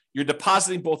scenario. You're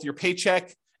depositing both your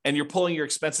paycheck and you're pulling your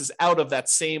expenses out of that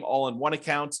same all-in-one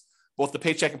account. Both the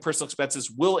paycheck and personal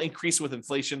expenses will increase with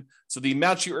inflation. So the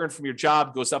amount you earn from your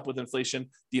job goes up with inflation.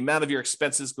 The amount of your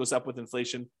expenses goes up with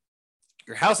inflation.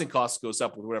 Your housing costs goes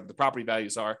up with whatever the property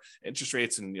values are, interest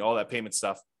rates, and all that payment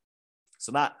stuff.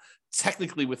 So not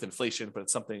technically with inflation, but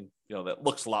it's something that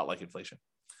looks a lot like inflation.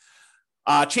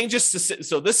 Changes to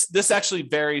so this actually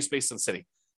varies based on city.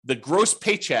 The gross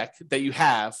paycheck that you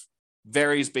have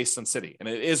varies based on city. And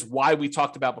it is why we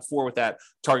talked about before with that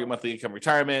target monthly income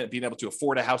retirement, being able to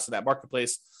afford a house in that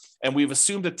marketplace. And we've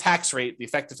assumed a tax rate, the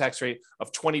effective tax rate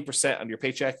of 20% on your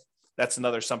paycheck. That's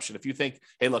another assumption. If you think,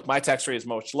 hey, look, my tax rate is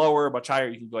much lower, much higher,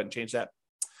 you can go ahead and change that.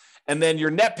 And then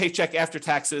your net paycheck after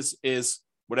taxes is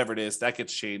whatever it is, that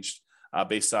gets changed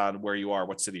based on where you are,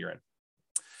 what city you're in.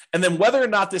 And then whether or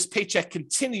not this paycheck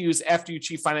continues after you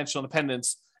achieve financial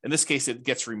independence, in this case, it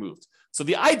gets removed. So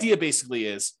the idea basically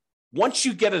is, once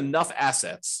you get enough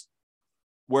assets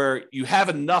where you have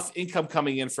enough income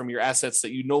coming in from your assets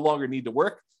that you no longer need to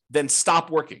work, then stop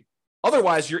working.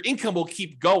 Otherwise, your income will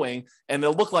keep going and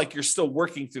it'll look like you're still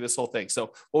working through this whole thing.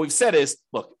 So what we've said is,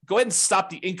 look, go ahead and stop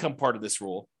the income part of this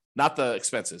rule, not the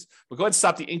expenses, but go ahead and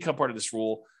stop the income part of this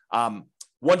rule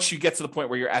once you get to the point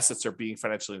where your assets are being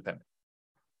financially independent.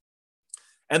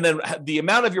 And then the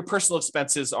amount of your personal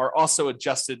expenses are also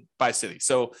adjusted by city.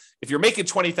 So if you're making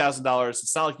 $20,000,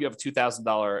 it's not like you have a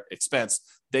 $2,000 expense.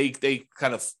 They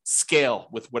kind of scale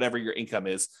with whatever your income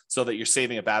is so that you're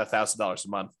saving about $1,000 a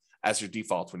month as your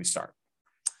default when you start.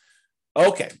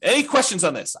 Okay, any questions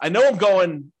on this? I know I'm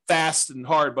going fast and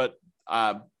hard, but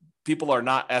people are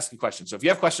not asking questions. So if you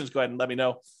have questions, go ahead and let me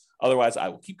know. Otherwise, I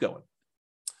will keep going.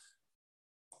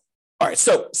 All right,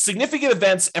 so significant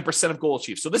events and percent of goal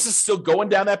achieved. So this is still going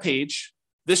down that page.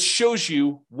 This shows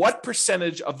you what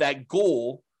percentage of that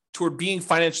goal toward being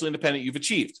financially independent you've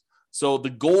achieved. So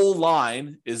the goal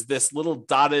line is this little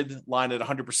dotted line at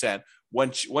 100%.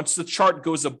 Once the chart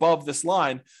goes above this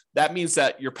line, that means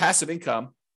that your passive income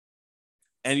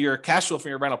and your cash flow from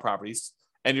your rental properties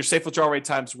and your safe withdrawal rate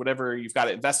times whatever you've got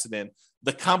it invested in,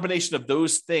 the combination of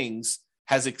those things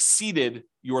has exceeded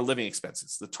your living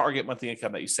expenses, the target monthly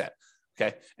income that you set.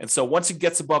 Okay. And so once it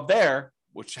gets above there,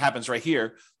 which happens right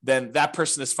here, then that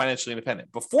person is financially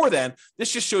independent. Before then,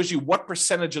 this just shows you what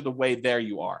percentage of the way there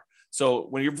you are. So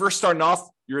when you're first starting off,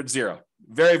 you're at zero,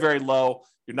 very, very low.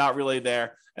 You're not really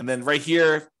there. And then right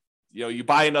here, you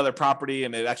buy another property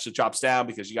and it actually drops down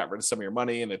because you got rid of some of your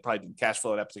money and it probably didn't cash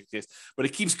flow in that particular case, but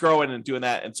it keeps growing and doing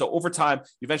that. And so over time,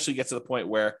 you eventually get to the point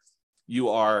where you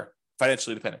are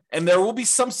financially independent. And there will be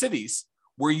some cities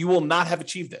where you will not have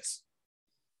achieved this.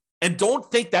 And don't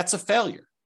think that's a failure.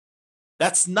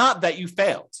 That's not that you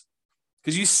failed,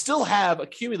 because you still have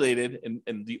accumulated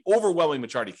in the overwhelming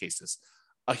majority of cases,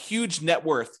 a huge net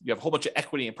worth. You have a whole bunch of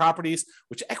equity in properties,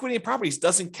 which equity in properties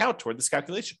doesn't count toward this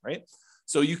calculation, right?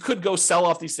 So you could go sell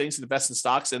off these things and invest in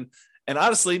stocks. And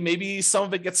honestly, maybe some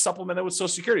of it gets supplemented with Social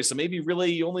Security. So maybe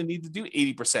really you only need to do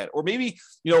 80%, or maybe,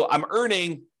 I'm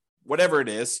earning whatever it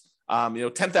is,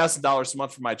 $10,000 a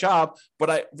month for my job,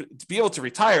 but to be able to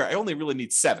retire, I only really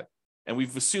need 7. And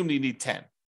we've assumed you need 10.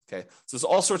 Okay. So there's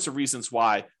all sorts of reasons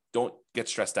why. Don't get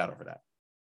stressed out over that.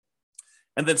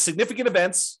 And then significant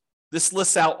events. This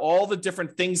lists out all the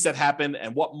different things that happened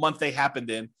and what month they happened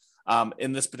in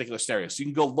this particular scenario. So you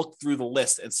can go look through the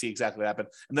list and see exactly what happened.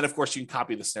 And then, of course, you can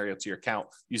copy the scenario to your account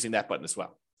using that button as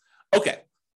well. Okay.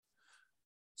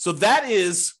 So that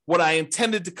is what I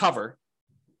intended to cover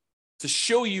to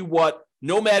show you what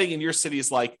nomading in your city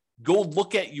is like. Go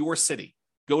look at your city.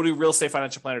 Go to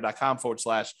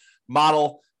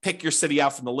realestatefinancialplanner.com/model. Pick your city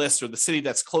out from the list or the city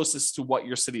that's closest to what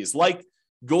your city is like.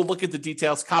 Go look at the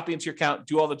details, copy into your account,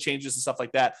 do all the changes and stuff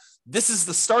like that. This is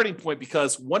the starting point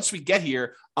because once we get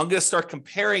here, I'm going to start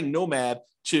comparing Nomad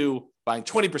to buying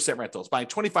 20% rentals, buying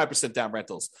 25% down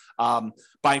rentals,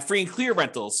 buying free and clear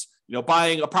rentals,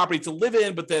 buying a property to live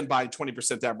in, but then buying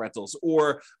 20% down rentals,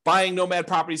 or buying Nomad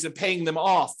properties and paying them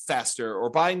off faster,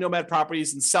 or buying Nomad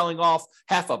properties and selling off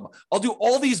half of them. I'll do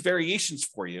all these variations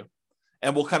for you,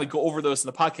 and we'll kind of go over those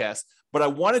in the podcast. But I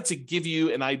wanted to give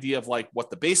you an idea of like what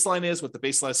the baseline is, what the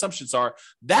baseline assumptions are.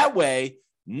 That way,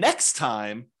 next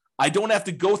time, I don't have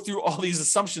to go through all these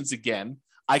assumptions again.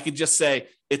 I can just say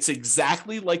it's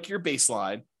exactly like your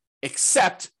baseline,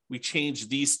 except we change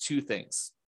these 2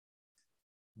 things.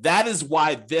 That is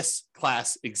why this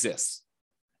class exists.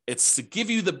 It's to give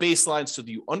you the baseline so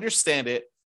that you understand it,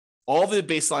 all the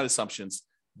baseline assumptions.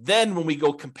 Then when we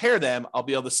go compare them, I'll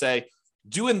be able to say,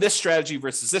 doing this strategy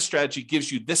versus this strategy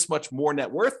gives you this much more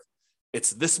net worth. It's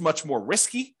this much more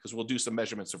risky because we'll do some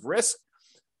measurements of risk.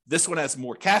 This one has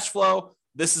more cash flow.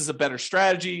 This is a better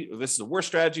strategy. Or this is a worse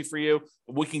strategy for you.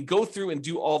 We can go through and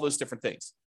do all those different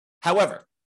things. However,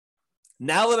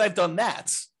 now that I've done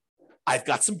that, I've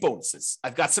got some bonuses.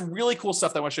 I've got some really cool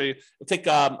stuff that I want to show you. It'll take,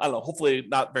 hopefully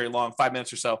not very long, 5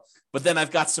 minutes or so. But then I've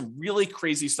got some really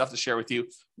crazy stuff to share with you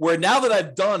where now that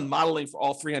I've done modeling for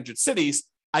all 300 cities,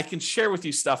 I can share with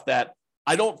you stuff that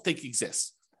I don't think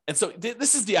exists. And so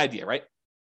this is the idea, right?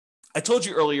 I told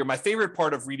you earlier, my favorite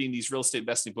part of reading these real estate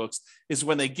investing books is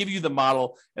when they give you the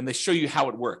model and they show you how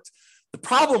it worked. The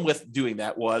problem with doing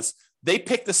that was they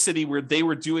picked the city where they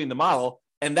were doing the model,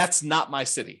 and that's not my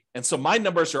city. And so my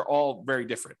numbers are all very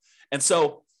different. And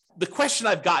so the question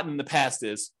I've gotten in the past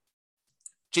is,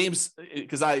 James,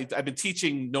 because I've been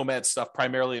teaching Nomad stuff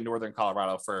primarily in Northern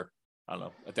Colorado for,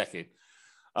 a decade.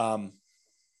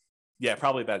 Yeah,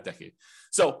 probably about a decade.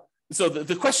 So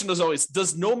the question is always,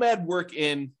 does Nomad work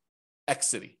in X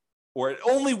city? Or it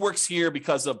only works here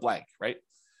because of blank, right?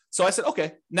 So I said,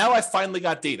 okay, now I finally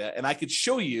got data and I could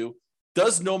show you,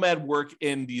 does Nomad work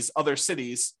in these other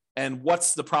cities and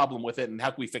what's the problem with it and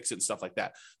how can we fix it and stuff like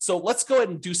that. So let's go ahead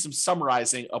and do some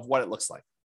summarizing of what it looks like.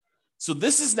 So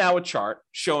this is now a chart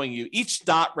showing you each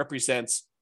dot represents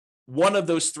one of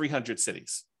those 300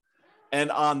 cities. And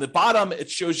on the bottom, it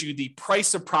shows you the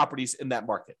price of properties in that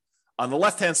market. On the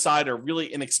left-hand side are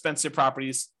really inexpensive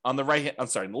properties. On the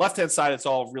the left-hand side, it's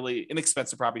all really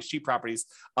inexpensive properties, cheap properties.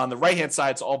 On the right-hand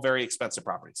side, it's all very expensive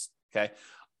properties, okay?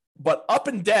 But up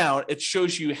and down, it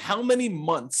shows you how many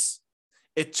months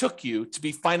it took you to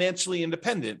be financially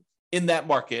independent in that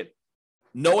market,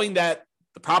 knowing that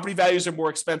the property values are more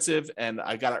expensive and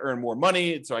I got to earn more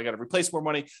money, so I got to replace more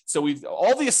money. So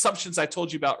all the assumptions I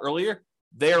told you about earlier,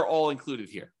 they're all included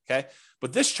here, okay?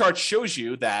 But this chart shows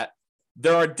you that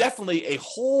there are definitely a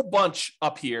whole bunch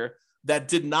up here that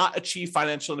did not achieve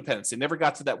financial independence. They never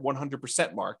got to that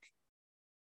 100% mark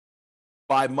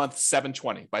by month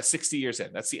 720, by 60 years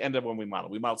in. That's the end of when we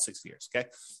modeled. We modeled 60 years, okay?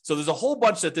 So there's a whole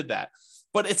bunch that did that.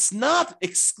 But it's not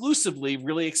exclusively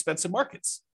really expensive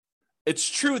markets. It's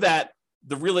true that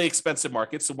the really expensive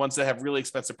markets, the ones that have really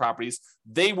expensive properties,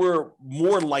 they were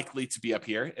more likely to be up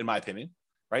here, in my opinion.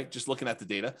 Right? Just looking at the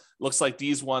data, looks like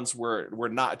these ones were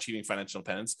not achieving financial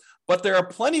independence, but there are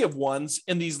plenty of ones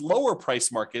in these lower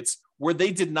price markets where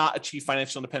they did not achieve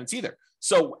financial independence either.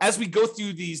 So as we go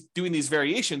through doing these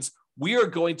variations, we are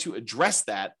going to address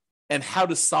that and how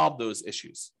to solve those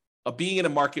issues of being in a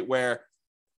market where,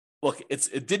 look,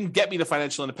 it didn't get me to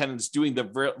financial independence doing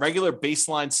the regular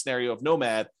baseline scenario of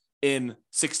Nomad in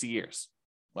 60 years.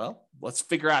 Well, let's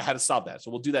figure out how to solve that. So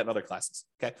we'll do that in other classes,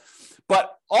 okay?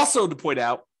 But also to point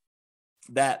out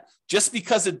that just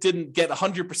because it didn't get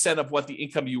 100% of what the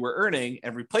income you were earning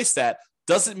and replace that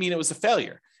doesn't mean it was a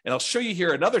failure. And I'll show you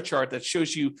here another chart that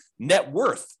shows you net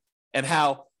worth and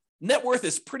how net worth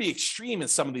is pretty extreme in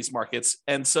some of these markets.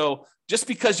 And so just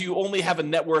because you only have a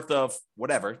net worth of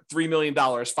whatever, $3 million,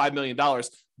 $5 million,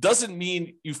 doesn't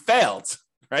mean you failed,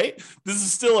 right? This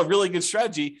is still a really good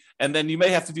strategy. And then you may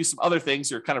have to do some other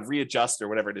things or kind of readjust or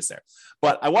whatever it is there.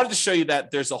 But I wanted to show you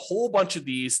that there's a whole bunch of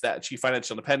these that achieve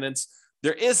financial independence.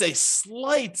 There is a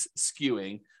slight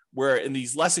skewing where in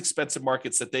these less expensive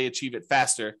markets that they achieve it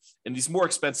faster. In these more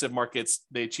expensive markets,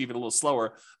 they achieve it a little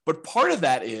slower. But part of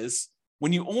that is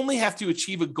when you only have to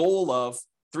achieve a goal of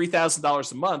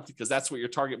 $3,000 a month, because that's what your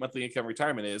target monthly income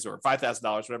retirement is, or $5,000,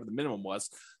 whatever the minimum was,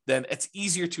 then it's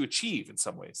easier to achieve in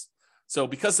some ways. So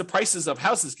because the prices of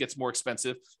houses gets more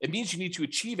expensive, it means you need to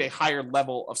achieve a higher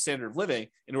level of standard of living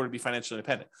in order to be financially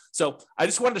independent. So I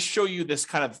just wanted to show you this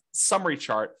kind of summary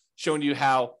chart showing you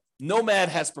how Nomad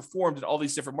has performed in all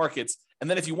these different markets. And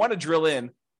then if you want to drill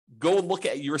in, go look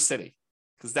at your city,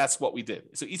 because that's what we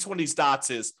did. So each one of these dots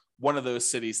is one of those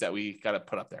cities that we got to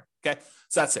put up there. Okay,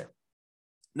 so that's there.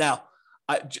 Now,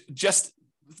 just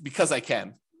because I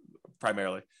can,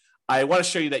 primarily, I want to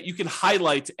show you that you can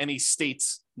highlight any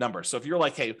state's number. So if you're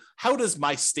like, hey, how does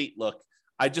my state look?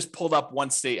 I just pulled up one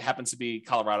state, it happens to be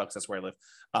Colorado because that's where I live.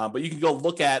 But you can go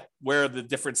look at where the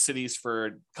different cities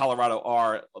for Colorado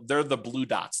are. They're the blue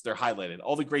dots. They're highlighted.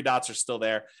 All the gray dots are still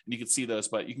there, and you can see those,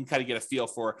 but you can kind of get a feel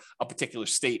for a particular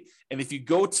state. And if you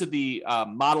go to the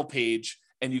model page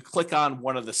and you click on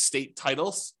one of the state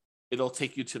titles, it'll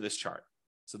take you to this chart.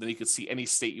 So then you can see any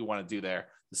state you want to do there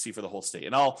to see for the whole state.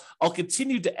 And I'll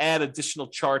continue to add additional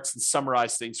charts and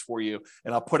summarize things for you,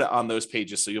 and I'll put it on those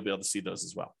pages so you'll be able to see those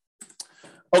as well.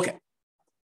 Okay,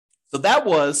 so that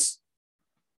was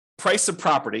price of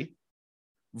property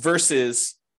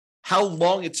versus how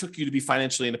long it took you to be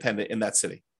financially independent in that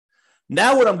city.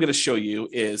 Now what I'm going to show you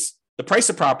is the price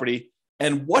of property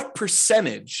and what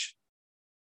percentage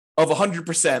of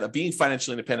 100% of being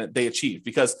financially independent they achieved.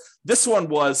 Because this one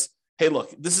was, hey,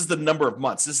 look, this is the number of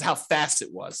months. This is how fast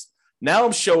it was. Now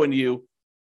I'm showing you,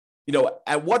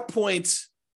 at what point,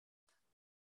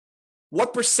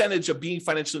 what percentage of being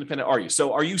financially independent are you?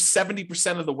 So are you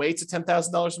 70% of the way to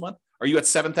 $10,000 a month? Are you at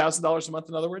 $7,000 a month,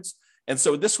 in other words? And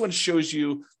so this one shows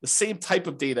you the same type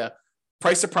of data,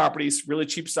 price of properties, really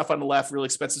cheap stuff on the left, really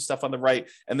expensive stuff on the right,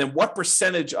 and then what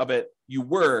percentage of it you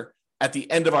were at the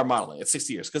end of our modeling at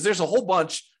 60 years. Because there's a whole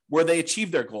bunch where they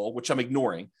achieved their goal, which I'm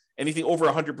ignoring. Anything over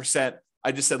 100%,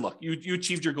 I just said, look, you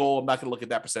achieved your goal. I'm not going to look at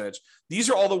that percentage. These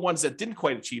are all the ones that didn't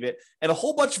quite achieve it. And a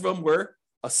whole bunch of them were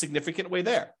a significant way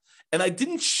there. And I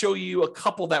didn't show you a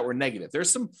couple that were negative.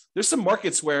 There's some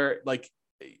markets where, like,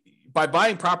 by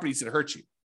buying properties, it hurts you,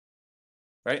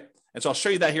 right? And so I'll show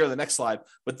you that here on the next slide.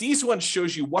 But these ones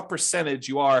shows you what percentage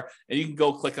you are, and you can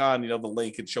go click on, the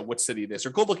link and show what city it is, or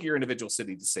go look at your individual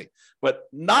city to see. But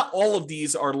not all of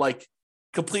these are like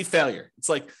complete failure. It's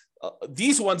like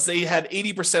these ones, they had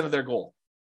 80% of their goal.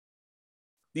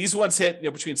 These ones hit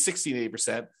between 60 and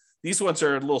 80%. These ones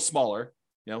are a little smaller,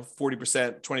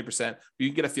 40%, 20%, but you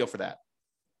can get a feel for that.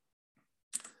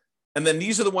 And then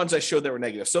these are the ones I showed that were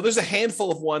negative. So there's a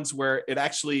handful of ones where it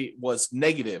actually was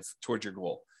negative towards your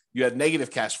goal. You had negative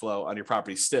cash flow on your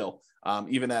property still,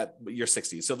 even at year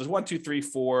 60. So there's 1, 2, 3,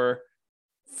 4,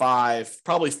 5,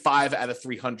 probably 5 out of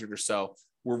 300 or so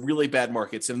were really bad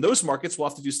markets. And those markets we'll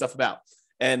have to do stuff about.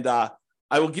 And I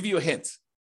will give you a hint.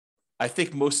 I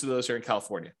think most of those are in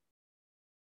California.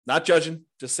 Not judging,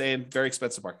 just saying very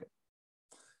expensive market.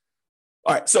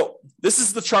 All right, so this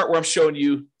is the chart where I'm showing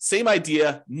you same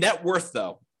idea, net worth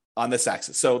though, on this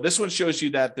axis. So this one shows you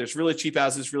that there's really cheap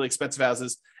houses, really expensive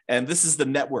houses, and this is the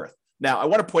net worth. Now, I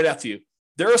want to point out to you,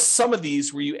 there are some of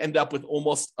these where you end up with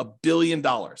almost $1 billion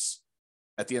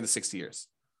at the end of 60 years.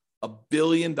 $1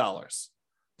 billion.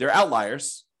 They're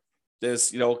outliers.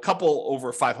 There's, a couple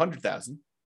over 500,000.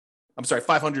 I'm sorry,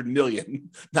 500 million,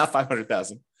 not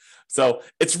 500,000. So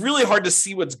it's really hard to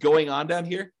see what's going on down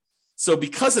here. So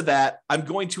because of that, I'm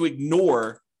going to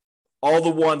ignore all the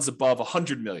ones above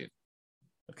 100 million.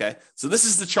 Okay. So this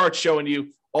is the chart showing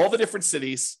you all the different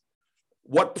cities,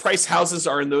 what price houses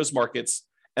are in those markets,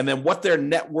 and then what their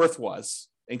net worth was,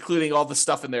 including all the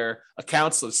stuff in their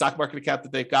accounts, so the stock market account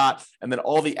that they've got, and then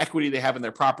all the equity they have in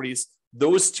their properties.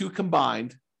 Those two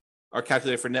combined are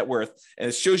calculated for net worth, and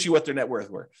it shows you what their net worth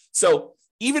were. So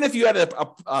even if you had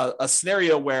a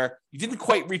scenario where you didn't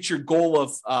quite reach your goal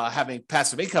of having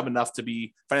passive income enough to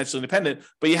be financially independent,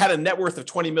 but you had a net worth of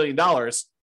 $20 million,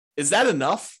 is that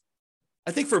enough?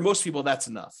 I think for most people, that's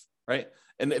enough, right?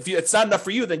 And if it's not enough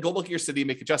for you, then go look at your city and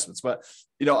make adjustments. But,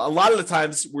 a lot of the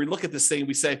times we look at this thing,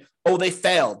 we say, oh, they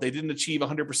failed. They didn't achieve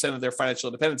 100% of their financial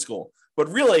independence goal. But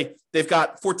really, they've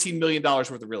got $14 million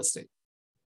worth of real estate.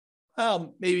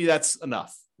 Maybe that's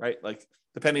enough, right? Like,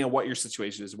 depending on what your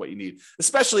situation is, what you need,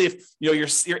 especially if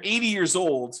you're 80 years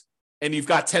old and you've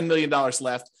got $10 million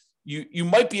left. you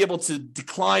might be able to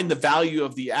decline the value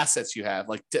of the assets you have,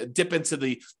 like to dip into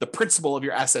the principal of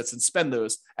your assets and spend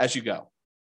those as you go.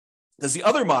 Because the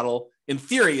other model, in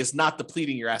theory, is not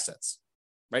depleting your assets,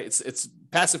 right? It's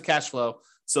passive cash flow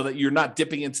so that you're not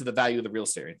dipping into the value of the real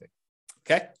estate or anything.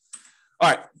 Okay. All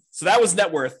right. So that was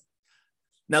net worth.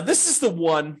 Now, this is the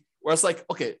one where I was like,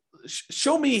 okay,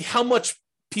 show me how much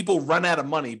people run out of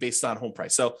money based on home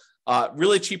price. So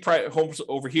really cheap homes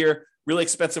over here, really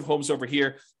expensive homes over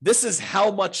here. This is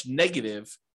how much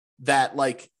negative that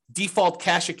like default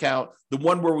cash account, the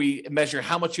one where we measure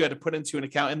how much you had to put into an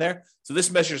account in there. So this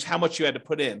measures how much you had to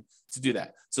put in to do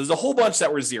that. So there's a whole bunch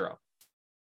that were zero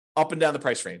up and down the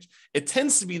price range. It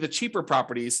tends to be the cheaper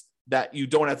properties that you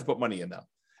don't have to put money in though.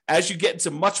 As you get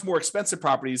into much more expensive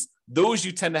properties, those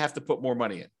you tend to have to put more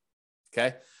money in.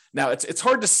 Okay. Now it's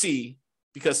hard to see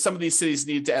because some of these cities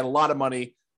need to add a lot of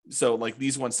money. So like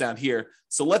these ones down here.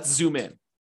 So let's zoom in.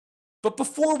 But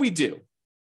before we do,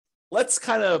 let's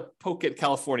kind of poke at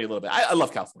California a little bit. I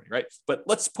love California, right? But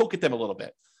let's poke at them a little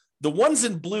bit. The ones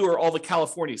in blue are all the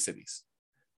California cities.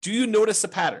 Do you notice a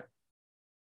pattern?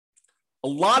 A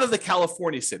lot of the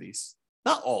California cities,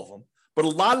 not all of them, but a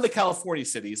lot of the California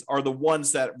cities are the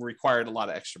ones that required a lot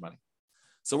of extra money.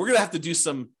 So we're going to have to do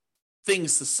some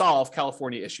things to solve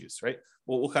California issues, right?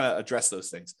 We'll kind of address those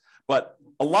things. But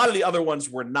a lot of the other ones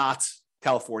were not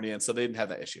California, and so they didn't have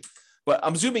that issue. But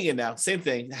I'm zooming in now, same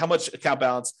thing, how much account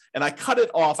balance, and I cut it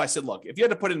off. I said, look, if you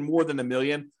had to put in more than $1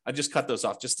 million, I just cut those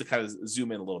off just to kind of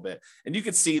zoom in a little bit. And you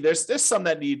can see there's some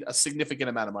that need a significant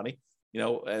amount of money,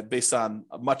 based on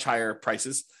much higher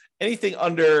prices. Anything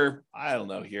under, I don't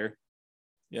know here,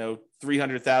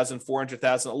 300,000,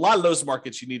 400,000, a lot of those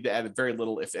markets you need to add very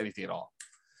little, if anything at all.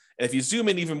 And if you zoom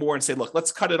in even more and say, look,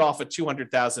 let's cut it off at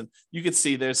 200,000, you can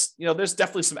see there's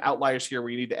definitely some outliers here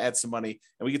where you need to add some money.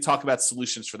 And we can talk about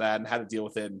solutions for that and how to deal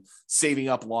with it and saving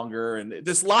up longer. And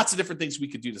there's lots of different things we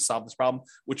could do to solve this problem,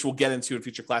 which we'll get into in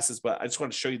future classes. But I just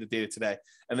want to show you the data today.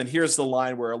 And then here's the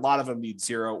line where a lot of them need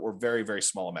zero or very, very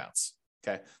small amounts.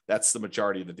 Okay. That's the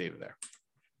majority of the data there.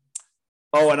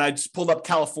 Oh, and I just pulled up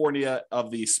California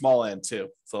of the small end too.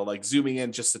 So like zooming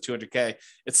in just to 200K,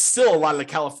 it's still a lot of the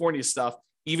California stuff,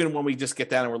 even when we just get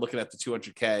down and we're looking at the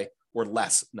 200K or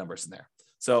less numbers in there.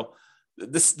 So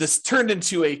this turned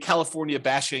into a California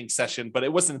bashing session, but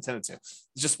it wasn't intended to. It's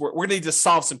just we're going to need to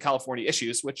solve some California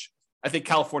issues, which I think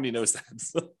California knows that.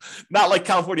 Not like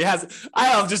California has it.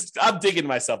 I'm digging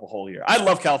myself a hole here. I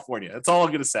love California. That's all I'm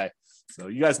going to say. So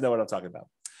you guys know what I'm talking about.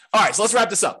 All right, so let's wrap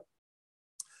this up.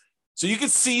 So you can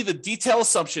see the detailed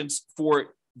assumptions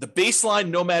for the baseline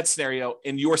Nomad scenario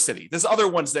in your city. There's other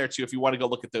ones there too. If you want to go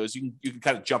look at those, you can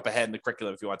kind of jump ahead in the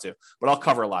curriculum if you want to, but I'll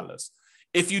cover a lot of those.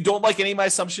 If you don't like any of my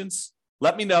assumptions,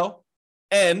 let me know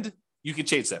and you can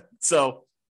change them. So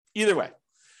either way.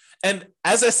 And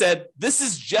as I said, this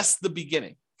is just the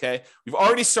beginning. Okay. We've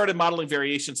already started modeling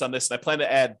variations on this, and I plan to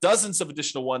add dozens of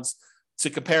additional ones to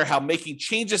compare how making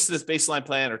changes to this baseline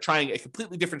plan or trying a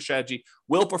completely different strategy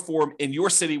will perform in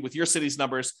your city with your city's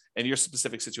numbers and your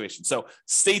specific situation. So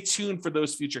stay tuned for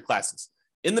those future classes.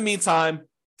 In the meantime,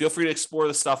 feel free to explore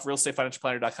the stuff,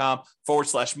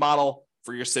 realestatefinancialplanner.com/model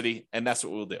for your city. And that's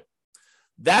what we'll do.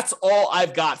 That's all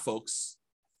I've got, folks.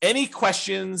 Any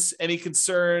questions, any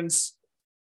concerns?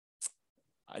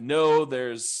 I know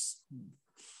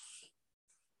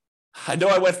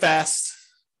I went fast.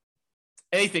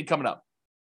 Anything coming up?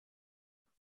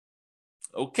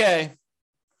 Okay.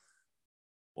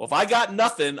 Well, if I got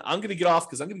nothing, I'm going to get off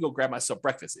because I'm going to go grab myself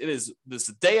breakfast. This is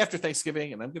the day after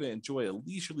Thanksgiving, and I'm going to enjoy a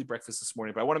leisurely breakfast this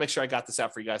morning. But I want to make sure I got this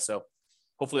out for you guys. So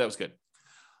hopefully that was good.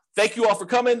 Thank you all for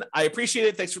coming. I appreciate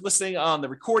it. Thanks for listening on the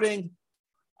recording.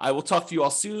 I will talk to you all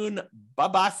soon.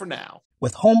 Bye-bye for now.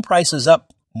 With home prices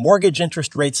up, mortgage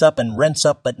interest rates up, and rents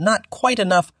up, but not quite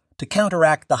enough to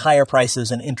counteract the higher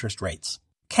prices and interest rates.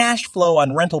 Cash flow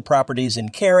on rental properties in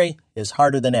Cary is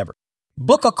harder than ever.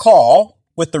 Book a call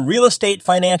with the Real Estate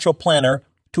Financial Planner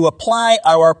to apply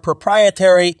our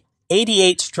proprietary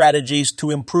 88 strategies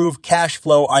to improve cash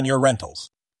flow on your rentals.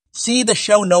 See the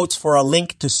show notes for a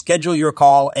link to schedule your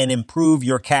call and improve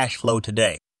your cash flow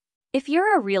today. If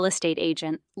you're a real estate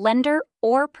agent, lender,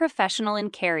 or professional in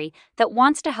Cary that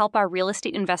wants to help our real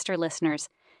estate investor listeners,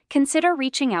 consider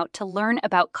reaching out to learn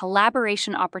about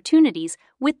collaboration opportunities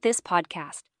with this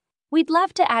podcast. We'd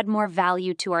love to add more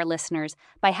value to our listeners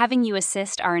by having you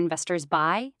assist our investors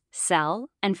buy, sell,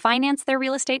 and finance their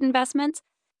real estate investments.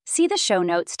 See the show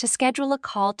notes to schedule a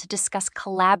call to discuss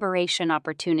collaboration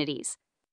opportunities.